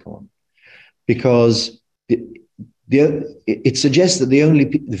lexicon, because it suggests that the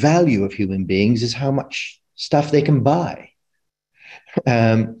only value of human beings is how much stuff they can buy.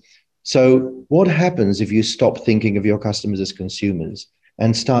 So what happens if you stop thinking of your customers as consumers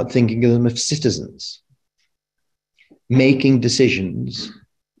and start thinking of them as citizens, making decisions,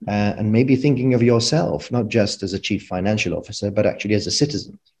 and maybe thinking of yourself, not just as a chief financial officer, but actually as a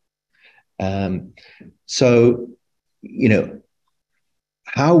citizen?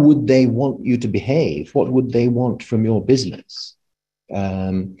 How would they want you to behave? What would they want from your business?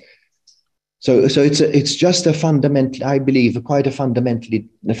 So it's just a fundamental, I believe, quite a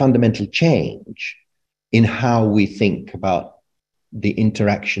fundamental change in how we think about the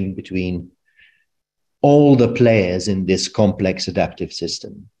interaction between all the players in this complex adaptive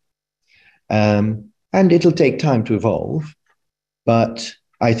system. And it'll take time to evolve, but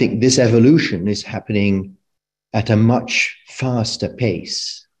I think this evolution is happening at a much faster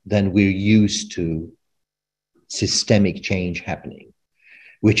pace than we're used to systemic change happening,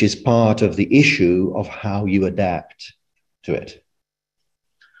 which is part of the issue of how you adapt to it.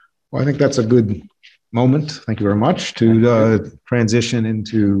 Well, I think that's a good moment. Thank you very much to transition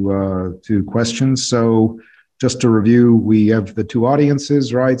into to questions. So just to review, we have the two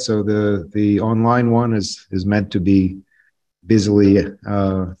audiences, right? So the online one is meant to be busily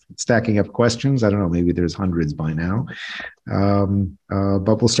stacking up questions. I don't know, maybe there's hundreds by now.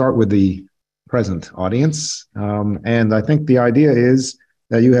 But we'll start with the present audience. And I think the idea is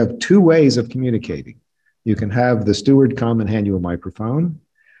that you have two ways of communicating. You can have the steward come and hand you a microphone,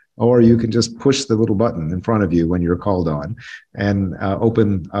 or you can just push the little button in front of you when you're called on and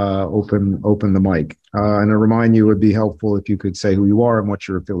open the mic. And I remind you, it would be helpful if you could say who you are and what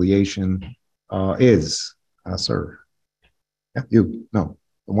your affiliation is. Sir. Yeah, you. No.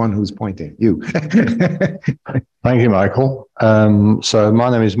 The one who's pointing, you. Thank you, Michael. So my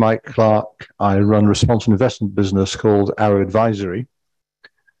name is Mike Clark. I run a responsible investment business called Arrow Advisory.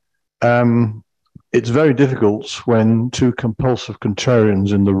 It's very difficult when two compulsive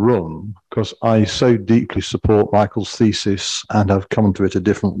contrarians in the room, because I so deeply support Michael's thesis and have come to it a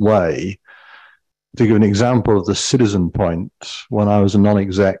different way. To give an example of the citizen point, when I was a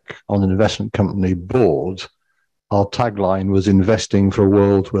non-exec on an investment company board, our tagline was investing for a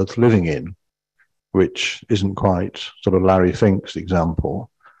world worth living in, which isn't quite sort of Larry Fink's example.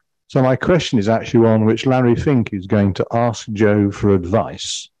 So my question is actually one which Larry Fink is going to ask Joe for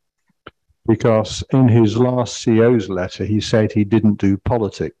advice, because in his last CEO's letter, he said he didn't do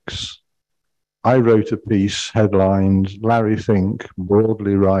politics. I wrote a piece headlined, Larry Fink,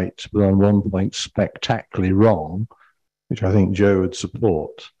 broadly right, but on one point spectacularly wrong, which I think Joe would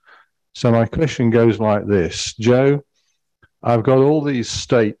support. So my question goes like this. Joe, I've got all these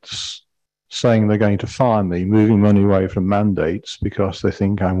states saying they're going to fire me, moving money away from mandates because they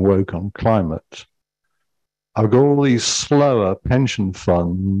think I'm woke on climate. I've got all these slower pension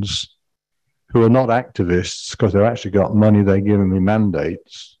funds who are not activists because they've actually got money, they're giving me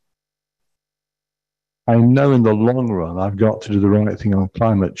mandates. I know in the long run I've got to do the right thing on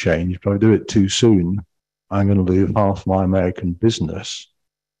climate change, but if I do it too soon, I'm going to lose half my American business.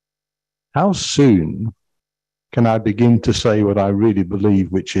 How soon can I begin to say what I really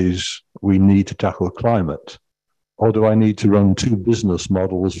believe, which is we need to tackle climate? Or do I need to run two business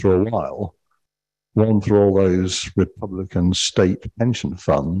models for a while? One for all those Republican state pension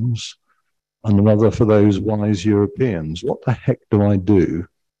funds, and another for those wise Europeans. What the heck do I do?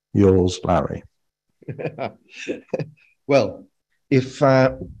 Yours, Larry. Well, if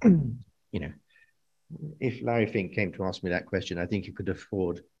if Larry Fink came to ask me that question, I think he could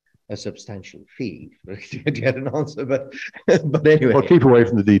afford a substantial fee to get an answer. But anyway, Well, keep away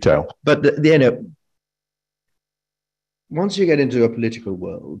from the detail. But once you get into a political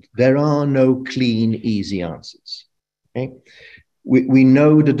world, there are no clean, easy answers. Okay? We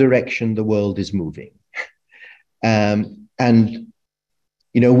know the direction the world is moving. And,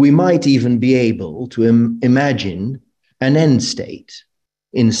 we might even be able to imagine an end state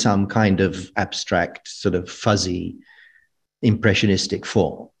in some kind of abstract, sort of fuzzy, impressionistic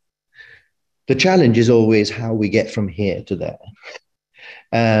form. The challenge is always how we get from here to there.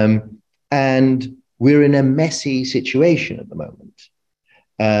 And we're in a messy situation at the moment.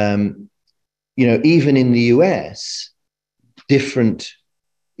 Even in the US, different,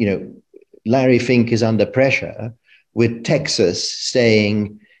 Larry Fink is under pressure with Texas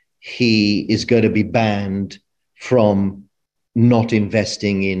saying he is going to be banned from not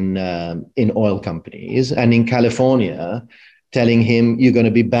investing in oil companies, and in California telling him you're going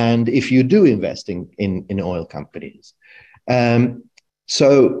to be banned if you do invest in oil companies.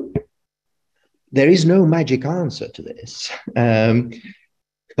 So there is no magic answer to this.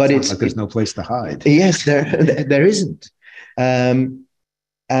 But it's like there's no place to hide. Yes, there isn't. And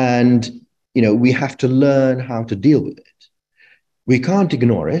we have to learn how to deal with it. We can't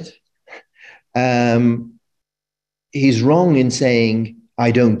ignore it. He's wrong in saying,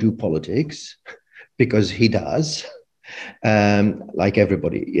 I don't do politics, because he does, like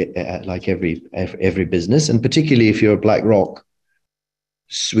everybody, like every business, and particularly if you're BlackRock,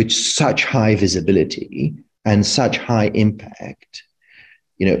 with such high visibility and such high impact.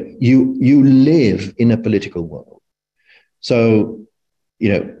 You live in a political world. So,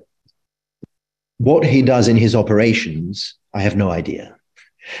 what he does in his operations, I have no idea.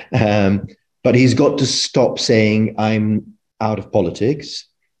 But he's got to stop saying, I'm out of politics,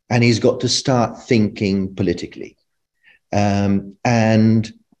 and he's got to start thinking politically.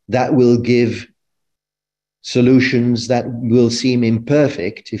 And that will give solutions that will seem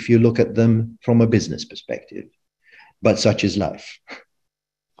imperfect if you look at them from a business perspective. But such is life.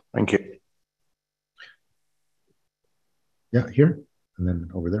 Thank you. Yeah, here, and then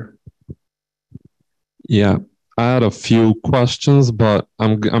over there. Yeah, I had a few questions, but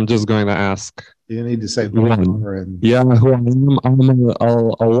I'm just going to ask. You need to say who you are. And... Yeah, who I am. I'm a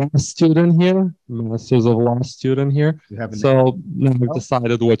law student here, Masters of Law student here. So now I've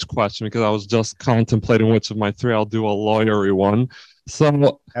decided which question, because I was just contemplating which of my three I'll do a lawyery one.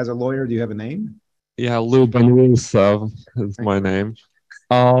 So, as a lawyer, do you have a name? Yeah, Luban Rusev is my name.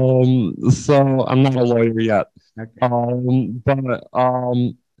 So I'm not a lawyer yet. Okay. But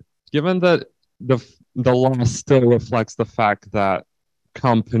given that the law still reflects the fact that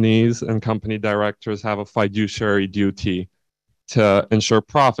companies and company directors have a fiduciary duty to ensure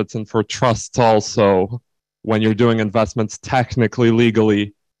profits, and for trusts also, when you're doing investments technically,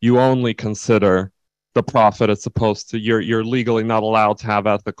 legally, you only consider the profit as opposed to you're legally not allowed to have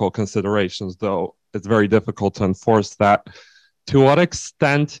ethical considerations, though it's very difficult to enforce that. To what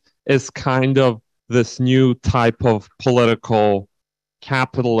extent is kind of this new type of political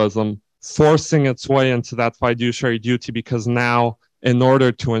capitalism forcing its way into that fiduciary duty? Because now, in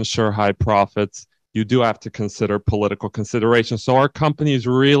order to ensure high profits, you do have to consider political considerations. So are companies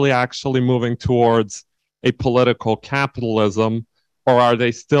really actually moving towards a political capitalism, or are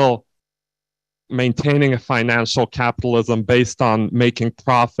they still maintaining a financial capitalism based on making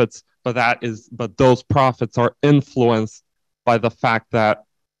profits, but those profits are influenced by the fact that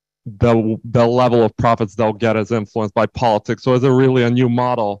the level of profits they'll get is influenced by politics? So is it really a new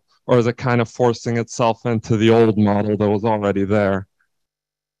model, or is it kind of forcing itself into the old model that was already there?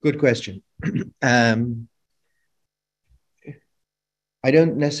 Good question. I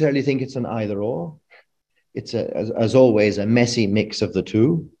don't necessarily think it's an either or. It's as always a messy mix of the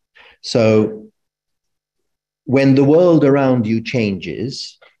two. So when the world around you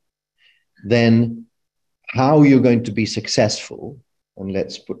changes, then how you're going to be successful, and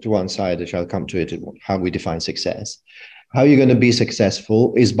let's put to one side, I shall come to it, how we define success. How you're going to be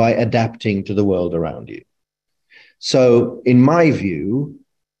successful is by adapting to the world around you. So in my view,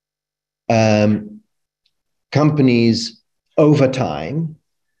 companies over time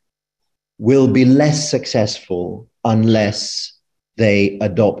will be less successful unless they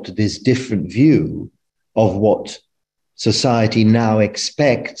adopt this different view of what society now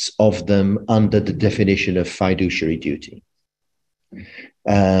expects of them under the definition of fiduciary duty.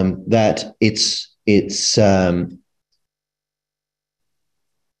 That it's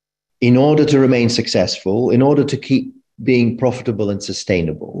in order to remain successful, in order to keep being profitable and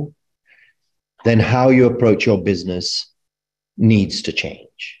sustainable, then how you approach your business needs to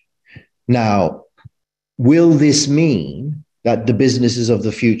change. Now, will this mean that the businesses of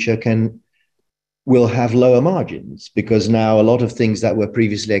the future will have lower margins? Because now a lot of things that were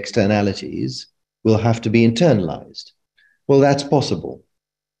previously externalities will have to be internalized. Well, that's possible.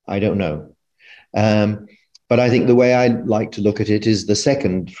 I don't know. But I think the way I like to look at it is the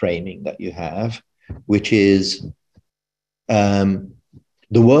second framing that you have, which is the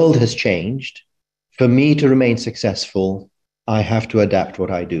world has changed. For me to remain successful, I have to adapt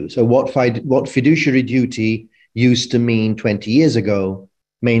what I do. So what fiduciary duty used to mean 20 years ago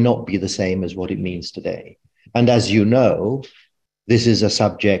may not be the same as what it means today. And as you know, this is a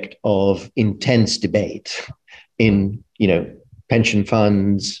subject of intense debate in, pension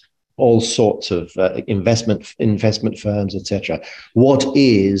funds, all sorts of investment firms, etc. What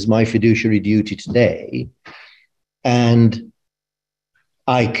is my fiduciary duty today? And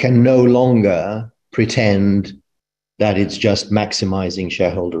I can no longer pretend that it's just maximizing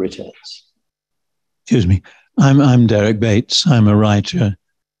shareholder returns. Excuse me. I'm Derek Bates. I'm a writer.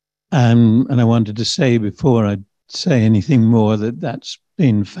 And I wanted to say before I say anything more that's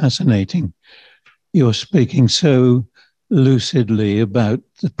been fascinating. You're speaking so lucidly about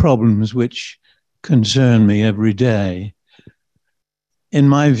the problems which concern me every day. In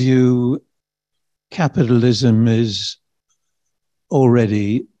my view, capitalism is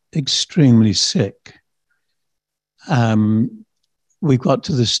already extremely sick. We've got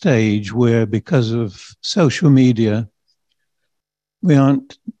to the stage where, because of social media, we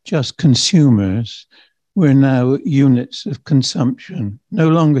aren't just consumers, we're now units of consumption, no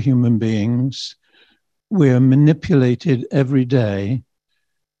longer human beings. We're manipulated every day.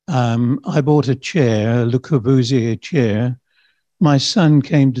 I bought a chair, a Le Corbusier chair. My son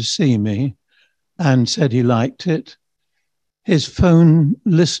came to see me and said he liked it. His phone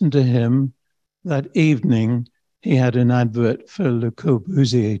listened to him. That evening, he had an advert for Le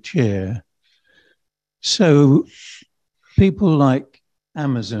Corbusier chair. So people like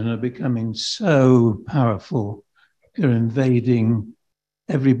Amazon are becoming so powerful. They're invading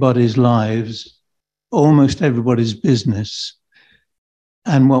everybody's lives, almost everybody's business.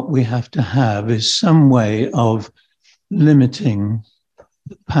 And what we have to have is some way of limiting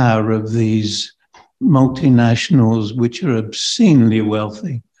the power of these multinationals, which are obscenely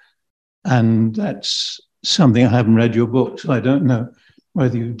wealthy. And that's something, I haven't read your book, so I don't know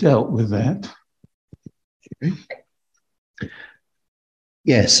whether you've dealt with that.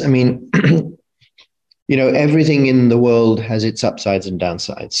 Yes, I mean, everything in the world has its upsides and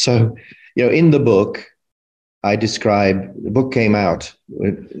downsides. So, in the book, I describe, the book came out,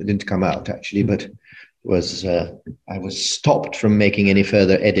 it didn't come out actually, but I was stopped from making any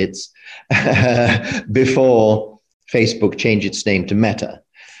further edits before Facebook changed its name to Meta.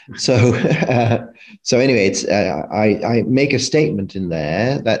 So anyway, I make a statement in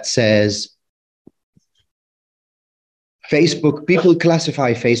there that says, people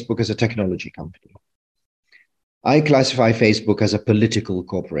classify Facebook as a technology company. I classify Facebook as a political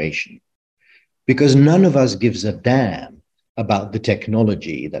corporation because none of us gives a damn about the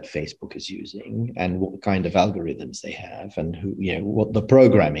technology that Facebook is using and what kind of algorithms they have and who, what the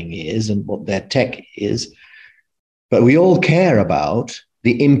programming is and what their tech is. But we all care about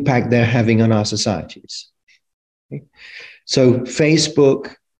the impact they're having on our societies. Okay? So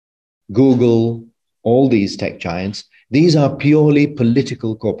Facebook, Google, all these tech giants, these are purely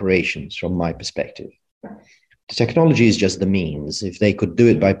political corporations from my perspective. The technology is just the means. If they could do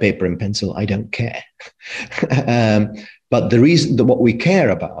it by paper and pencil, I don't care. But the reason that what we care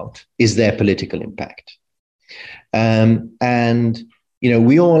about is their political impact.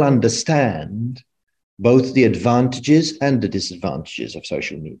 We all understand both the advantages and the disadvantages of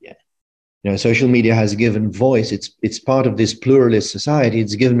social media. Social media has given voice. It's part of this pluralist society.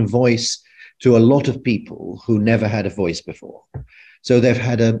 It's given voice to a lot of people who never had a voice before. So they've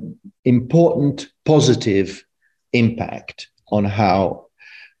had an important positive impact on how,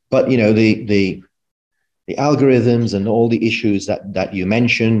 but the algorithms and all the issues that you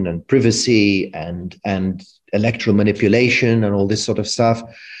mentioned, and privacy and electoral manipulation and all this sort of stuff,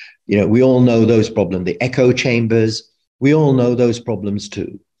 we all know those problems. The echo chambers, we all know those problems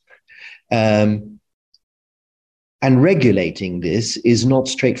too. And regulating this is not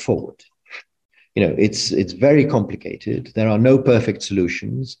straightforward. It's very complicated. There are no perfect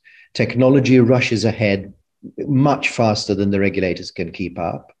solutions. Technology rushes ahead much faster than the regulators can keep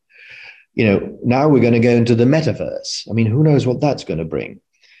up. Now we're going to go into the metaverse. I mean, who knows what that's going to bring?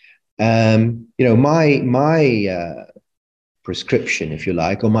 My prescription, if you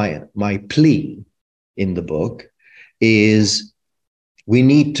like, or my plea in the book is we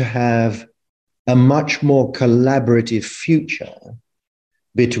need to have a much more collaborative future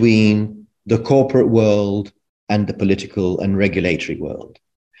between the corporate world and the political and regulatory world.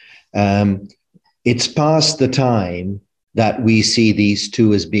 It's past the time that we see these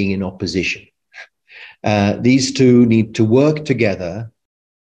two as being in opposition. These two need to work together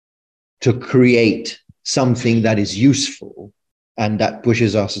to create something that is useful and that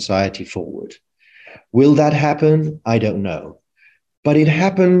pushes our society forward. Will that happen? I don't know. But it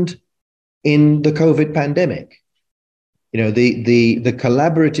happened in the COVID pandemic. The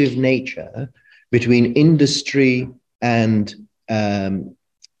collaborative nature between industry and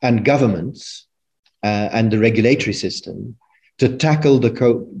governments and the regulatory system to tackle the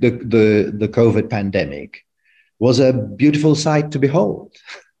COVID pandemic was a beautiful sight to behold.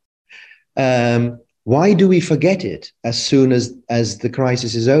 Why do we forget it as soon as the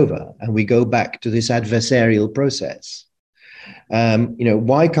crisis is over and we go back to this adversarial process?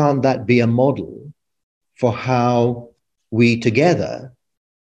 Why can't that be a model for how we together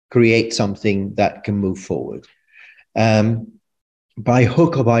create something that can move forward? By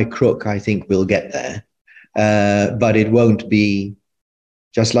hook or by crook, I think we'll get there. But it won't be,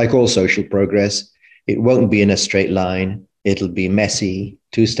 just like all social progress, it won't be in a straight line. It'll be messy,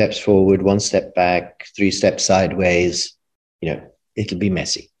 2 steps forward, 1 step back, 3 steps sideways. It'll be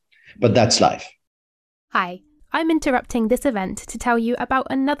messy, but that's life. Hi, I'm interrupting this event to tell you about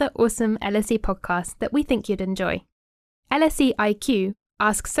another awesome LSE podcast that we think you'd enjoy. LSE IQ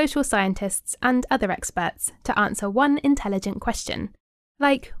asks social scientists and other experts to answer one intelligent question,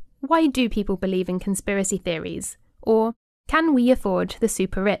 like, why do people believe in conspiracy theories? Or, can we afford the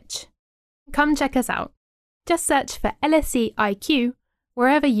super rich? Come check us out. Just search for LSE IQ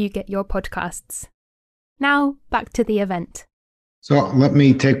wherever you get your podcasts. Now, back to the event. So let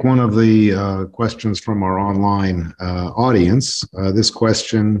me take one of the questions from our online audience. This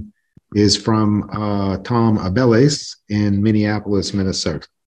question is from Tom Abeles in Minneapolis, Minnesota.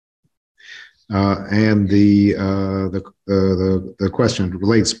 And the question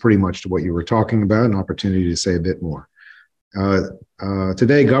relates pretty much to what you were talking about, an opportunity to say a bit more.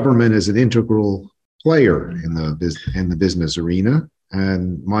 Today, government is an integral player in the business arena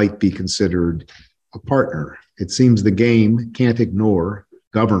and might be considered a partner. It seems the game can't ignore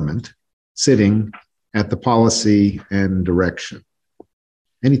government sitting at the policy and direction.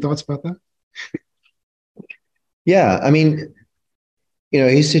 Any thoughts about that? Yeah, I mean,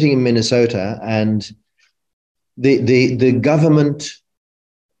 he's sitting in Minnesota, and the government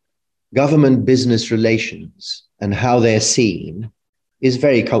business relations and how they're seen is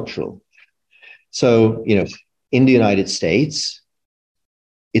very cultural. So, in the United States,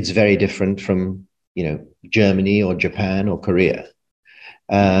 it's very different from, Germany or Japan or Korea.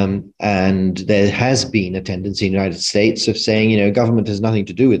 And there has been a tendency in the United States of saying, government has nothing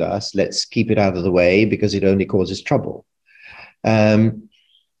to do with us. Let's keep it out of the way because it only causes trouble. I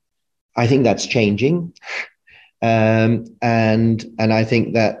think that's changing. And I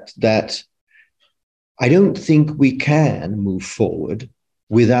think that I don't think we can move forward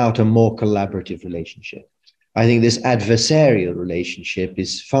without a more collaborative relationship. I think this adversarial relationship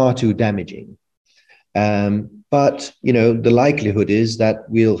is far too damaging. But, the likelihood is that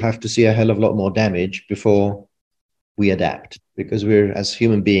we'll have to see a hell of a lot more damage before we adapt, because we're, as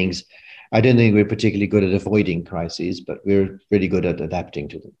human beings, I don't think we're particularly good at avoiding crises, but we're really good at adapting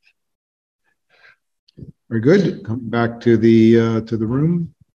to them. Very good. Coming back to the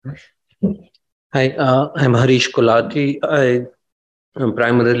room. Hi, I'm Harish Kolati. I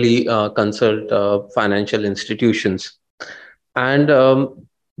primarily consult financial institutions, and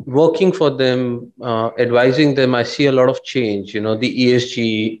working for them, advising them, I see a lot of change. The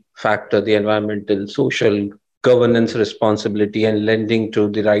ESG factor, the environmental, social, governance responsibility, and lending to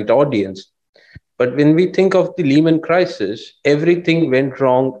the right audience. But when we think of the Lehman crisis, everything went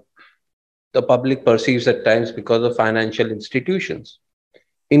wrong. The public perceives at times because of financial institutions.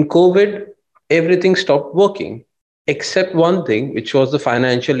 In COVID, everything stopped working, except one thing, which was the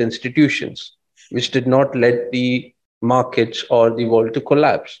financial institutions, which did not let the markets or the world to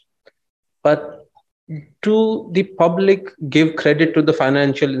collapse. But do the public give credit to the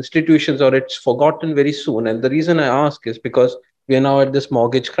financial institutions, or it's forgotten very soon? And the reason I ask is because we are now at this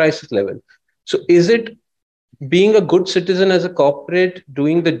mortgage crisis level. So is it being a good citizen as a corporate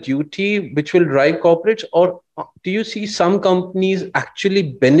doing the duty which will drive corporates, or do you see some companies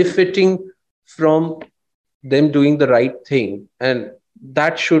actually benefiting from them doing the right thing? And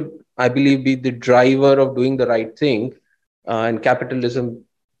that should, I believe, be the driver of doing the right thing. And capitalism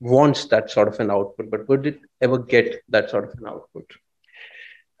wants that sort of an output, but would it ever get that sort of an output?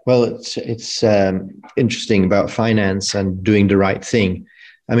 Well, it's interesting about finance and doing the right thing.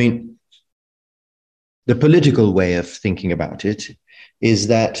 I mean, the political way of thinking about it is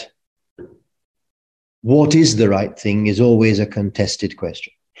that what is the right thing is always a contested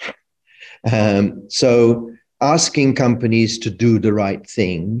question. So asking companies to do the right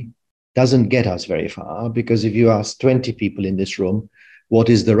thing doesn't get us very far, because if you ask 20 people in this room, what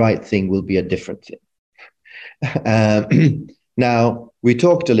is the right thing will be a different thing. Now, we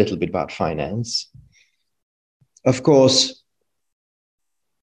talked a little bit about finance. Of course,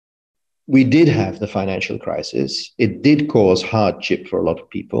 we did have the financial crisis. It did cause hardship for a lot of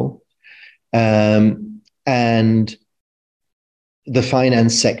people. And the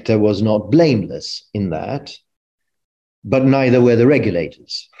finance sector was not blameless in that, but neither were the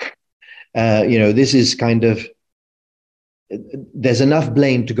regulators. This is kind of, there's enough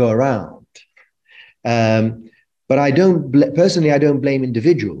blame to go around. But I don't blame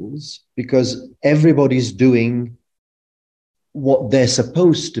individuals, because everybody's doing what they're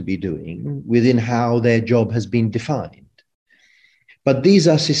supposed to be doing within how their job has been defined. But these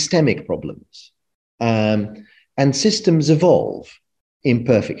are systemic problems, and systems evolve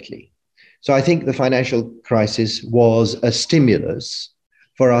imperfectly. So I think the financial crisis was a stimulus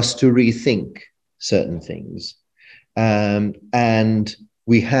for us to rethink certain things. And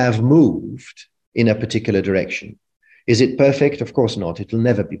we have moved in a particular direction. Is it perfect? Of course not. It will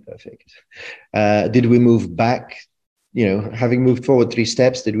never be perfect. Did we move back? Having moved forward 3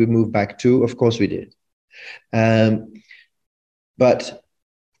 steps, did we move back 2? Of course we did. But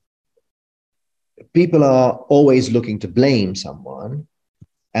people are always looking to blame someone,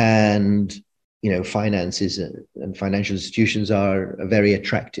 and finances and financial institutions are a very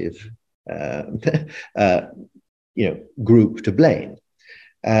attractive group to blame.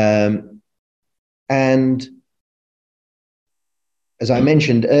 And as I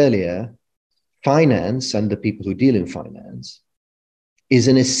mentioned earlier, finance and the people who deal in finance is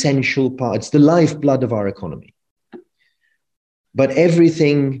an essential part. It's the lifeblood of our economy. But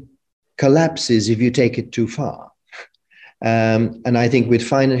everything collapses if you take it too far. And I think with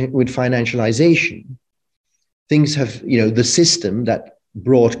financialization, things have, the system that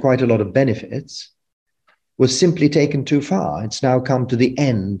brought quite a lot of benefits was simply taken too far. It's now come to the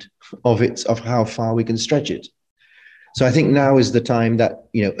end of how far we can stretch it. So I think now is the time that,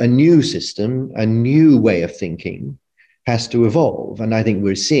 a new system, a new way of thinking has to evolve. And I think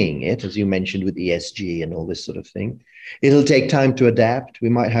we're seeing it, as you mentioned, with ESG and all this sort of thing. It'll take time to adapt. We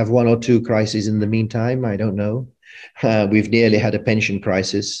might have 1 or 2 crises in the meantime. I don't know. We've nearly had a pension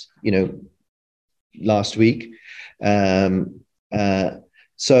crisis, last week.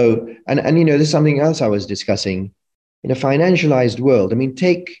 So there's something else I was discussing. In a financialized world, I mean,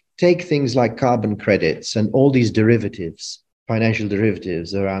 take things like carbon credits and all these derivatives, financial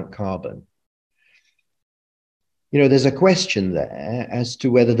derivatives around carbon. There's a question there as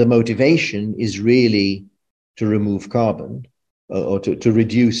to whether the motivation is really to remove carbon or to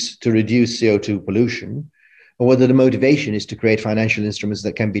reduce CO2 pollution, or whether the motivation is to create financial instruments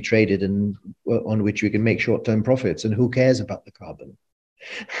that can be traded and on which we can make short-term profits, and who cares about the carbon?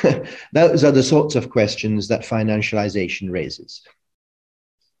 Those are the sorts of questions that financialization raises.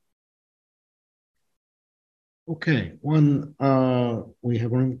 Okay, we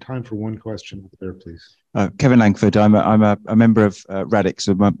have time for one question up there, please. Kevin Langford, I'm a member of Radix,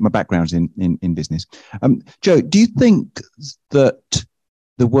 so my background's in business. Joe, do you think that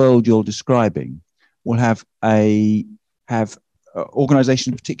the world you're describing will have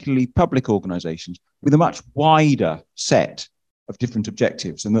organizations, particularly public organizations, with a much wider set of different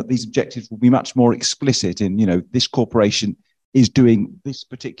objectives, and that these objectives will be much more explicit in, this corporation is doing this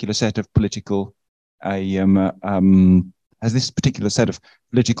particular set of political has this particular set of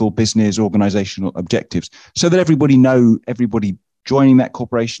political, business, organizational objectives, so that everybody joining that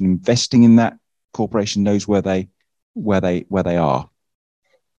corporation, investing in that corporation, knows where they are?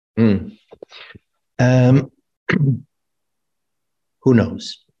 Who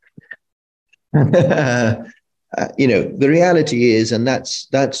knows? The reality is, and that's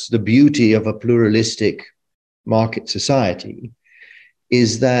the beauty of a pluralistic market society,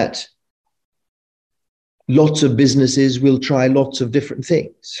 is that lots of businesses will try lots of different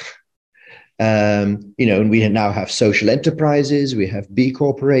things. And we now have social enterprises, we have B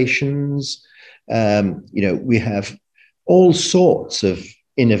corporations, we have all sorts of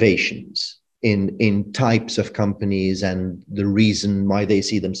innovations in types of companies and the reason why they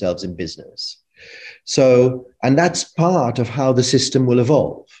see themselves in business. So, and that's part of how the system will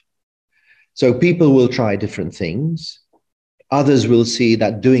evolve. So people will try different things. Others will see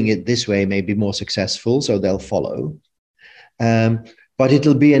that doing it this way may be more successful, so they'll follow. But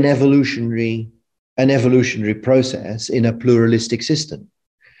it'll be an evolutionary process in a pluralistic system.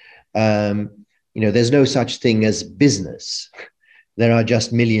 There's no such thing as business. There are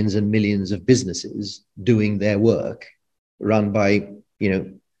just millions and millions of businesses doing their work, run by,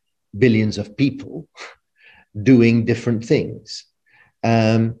 billions of people doing different things.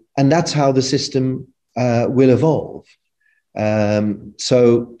 And that's how the system will evolve.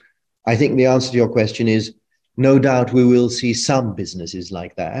 So I think the answer to your question is, no doubt we will see some businesses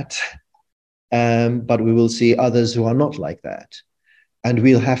like that, but we will see others who are not like that. And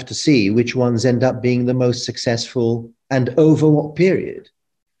we'll have to see which ones end up being the most successful and over what period.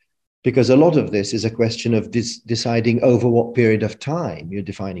 Because a lot of this is a question of deciding over what period of time you're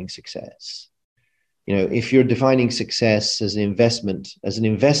defining success. If you're defining success as an investment, as an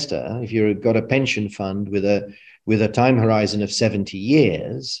investor, if you've got a pension fund with a time horizon of 70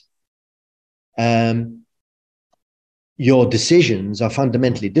 years, your decisions are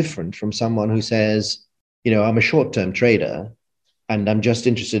fundamentally different from someone who says, I'm a short-term trader and I'm just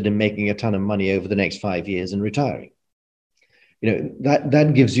interested in making a ton of money over the next 5 years and retiring.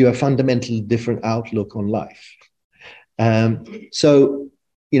 That gives you a fundamentally different outlook on life. So,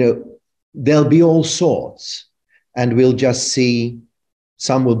 there'll be all sorts, and we'll just see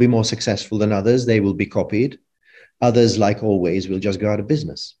some will be more successful than others. They will be copied. Others, like always, will just go out of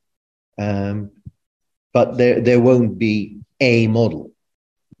business. But there won't be a model,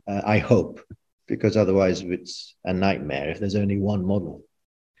 I hope, because otherwise it's a nightmare if there's only one model.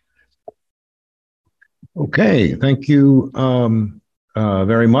 Okay, thank you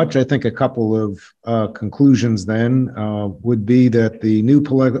very much. I think a couple of conclusions then would be that the new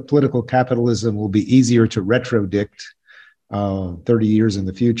political capitalism will be easier to retrodict 30 years in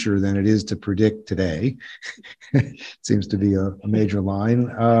the future than it is to predict today. Seems to be a major line.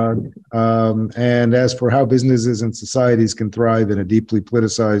 And as for how businesses and societies can thrive in a deeply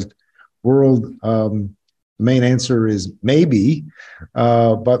politicized world, the main answer is maybe,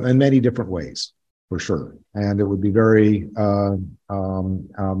 but in many different ways, for sure. And it would be very,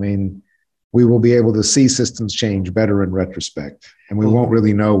 we will be able to see systems change better in retrospect, and we won't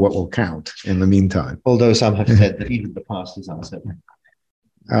really know what will count in the meantime. Although some have said that even the past is uncertain.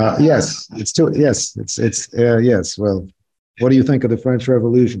 Yes, yes. Well, what do you think of the French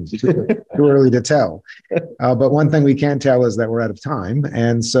Revolution? It's too early to tell. But one thing we can tell is that we're out of time.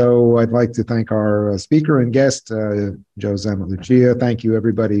 And so I'd like to thank our speaker and guest, Joe Zamalucia. Thank you,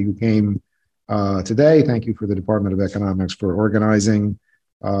 everybody who came today. Thank you for the Department of Economics for organizing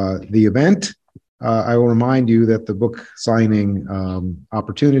the event. I will remind you that the book signing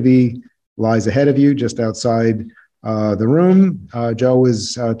opportunity lies ahead of you just outside the room. Joe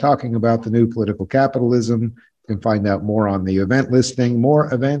is talking about the new political capitalism. You can find out more on the event listing.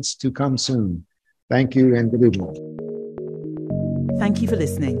 More events to come soon. Thank you and good evening. Thank you for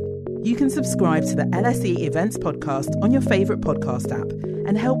listening. You can subscribe to the LSE Events podcast on your favorite podcast app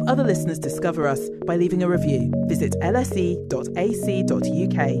and help other listeners discover us by leaving a review. Visit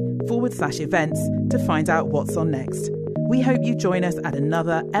lse.ac.uk/events to find out what's on next. We hope you join us at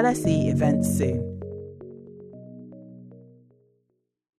another LSE event soon.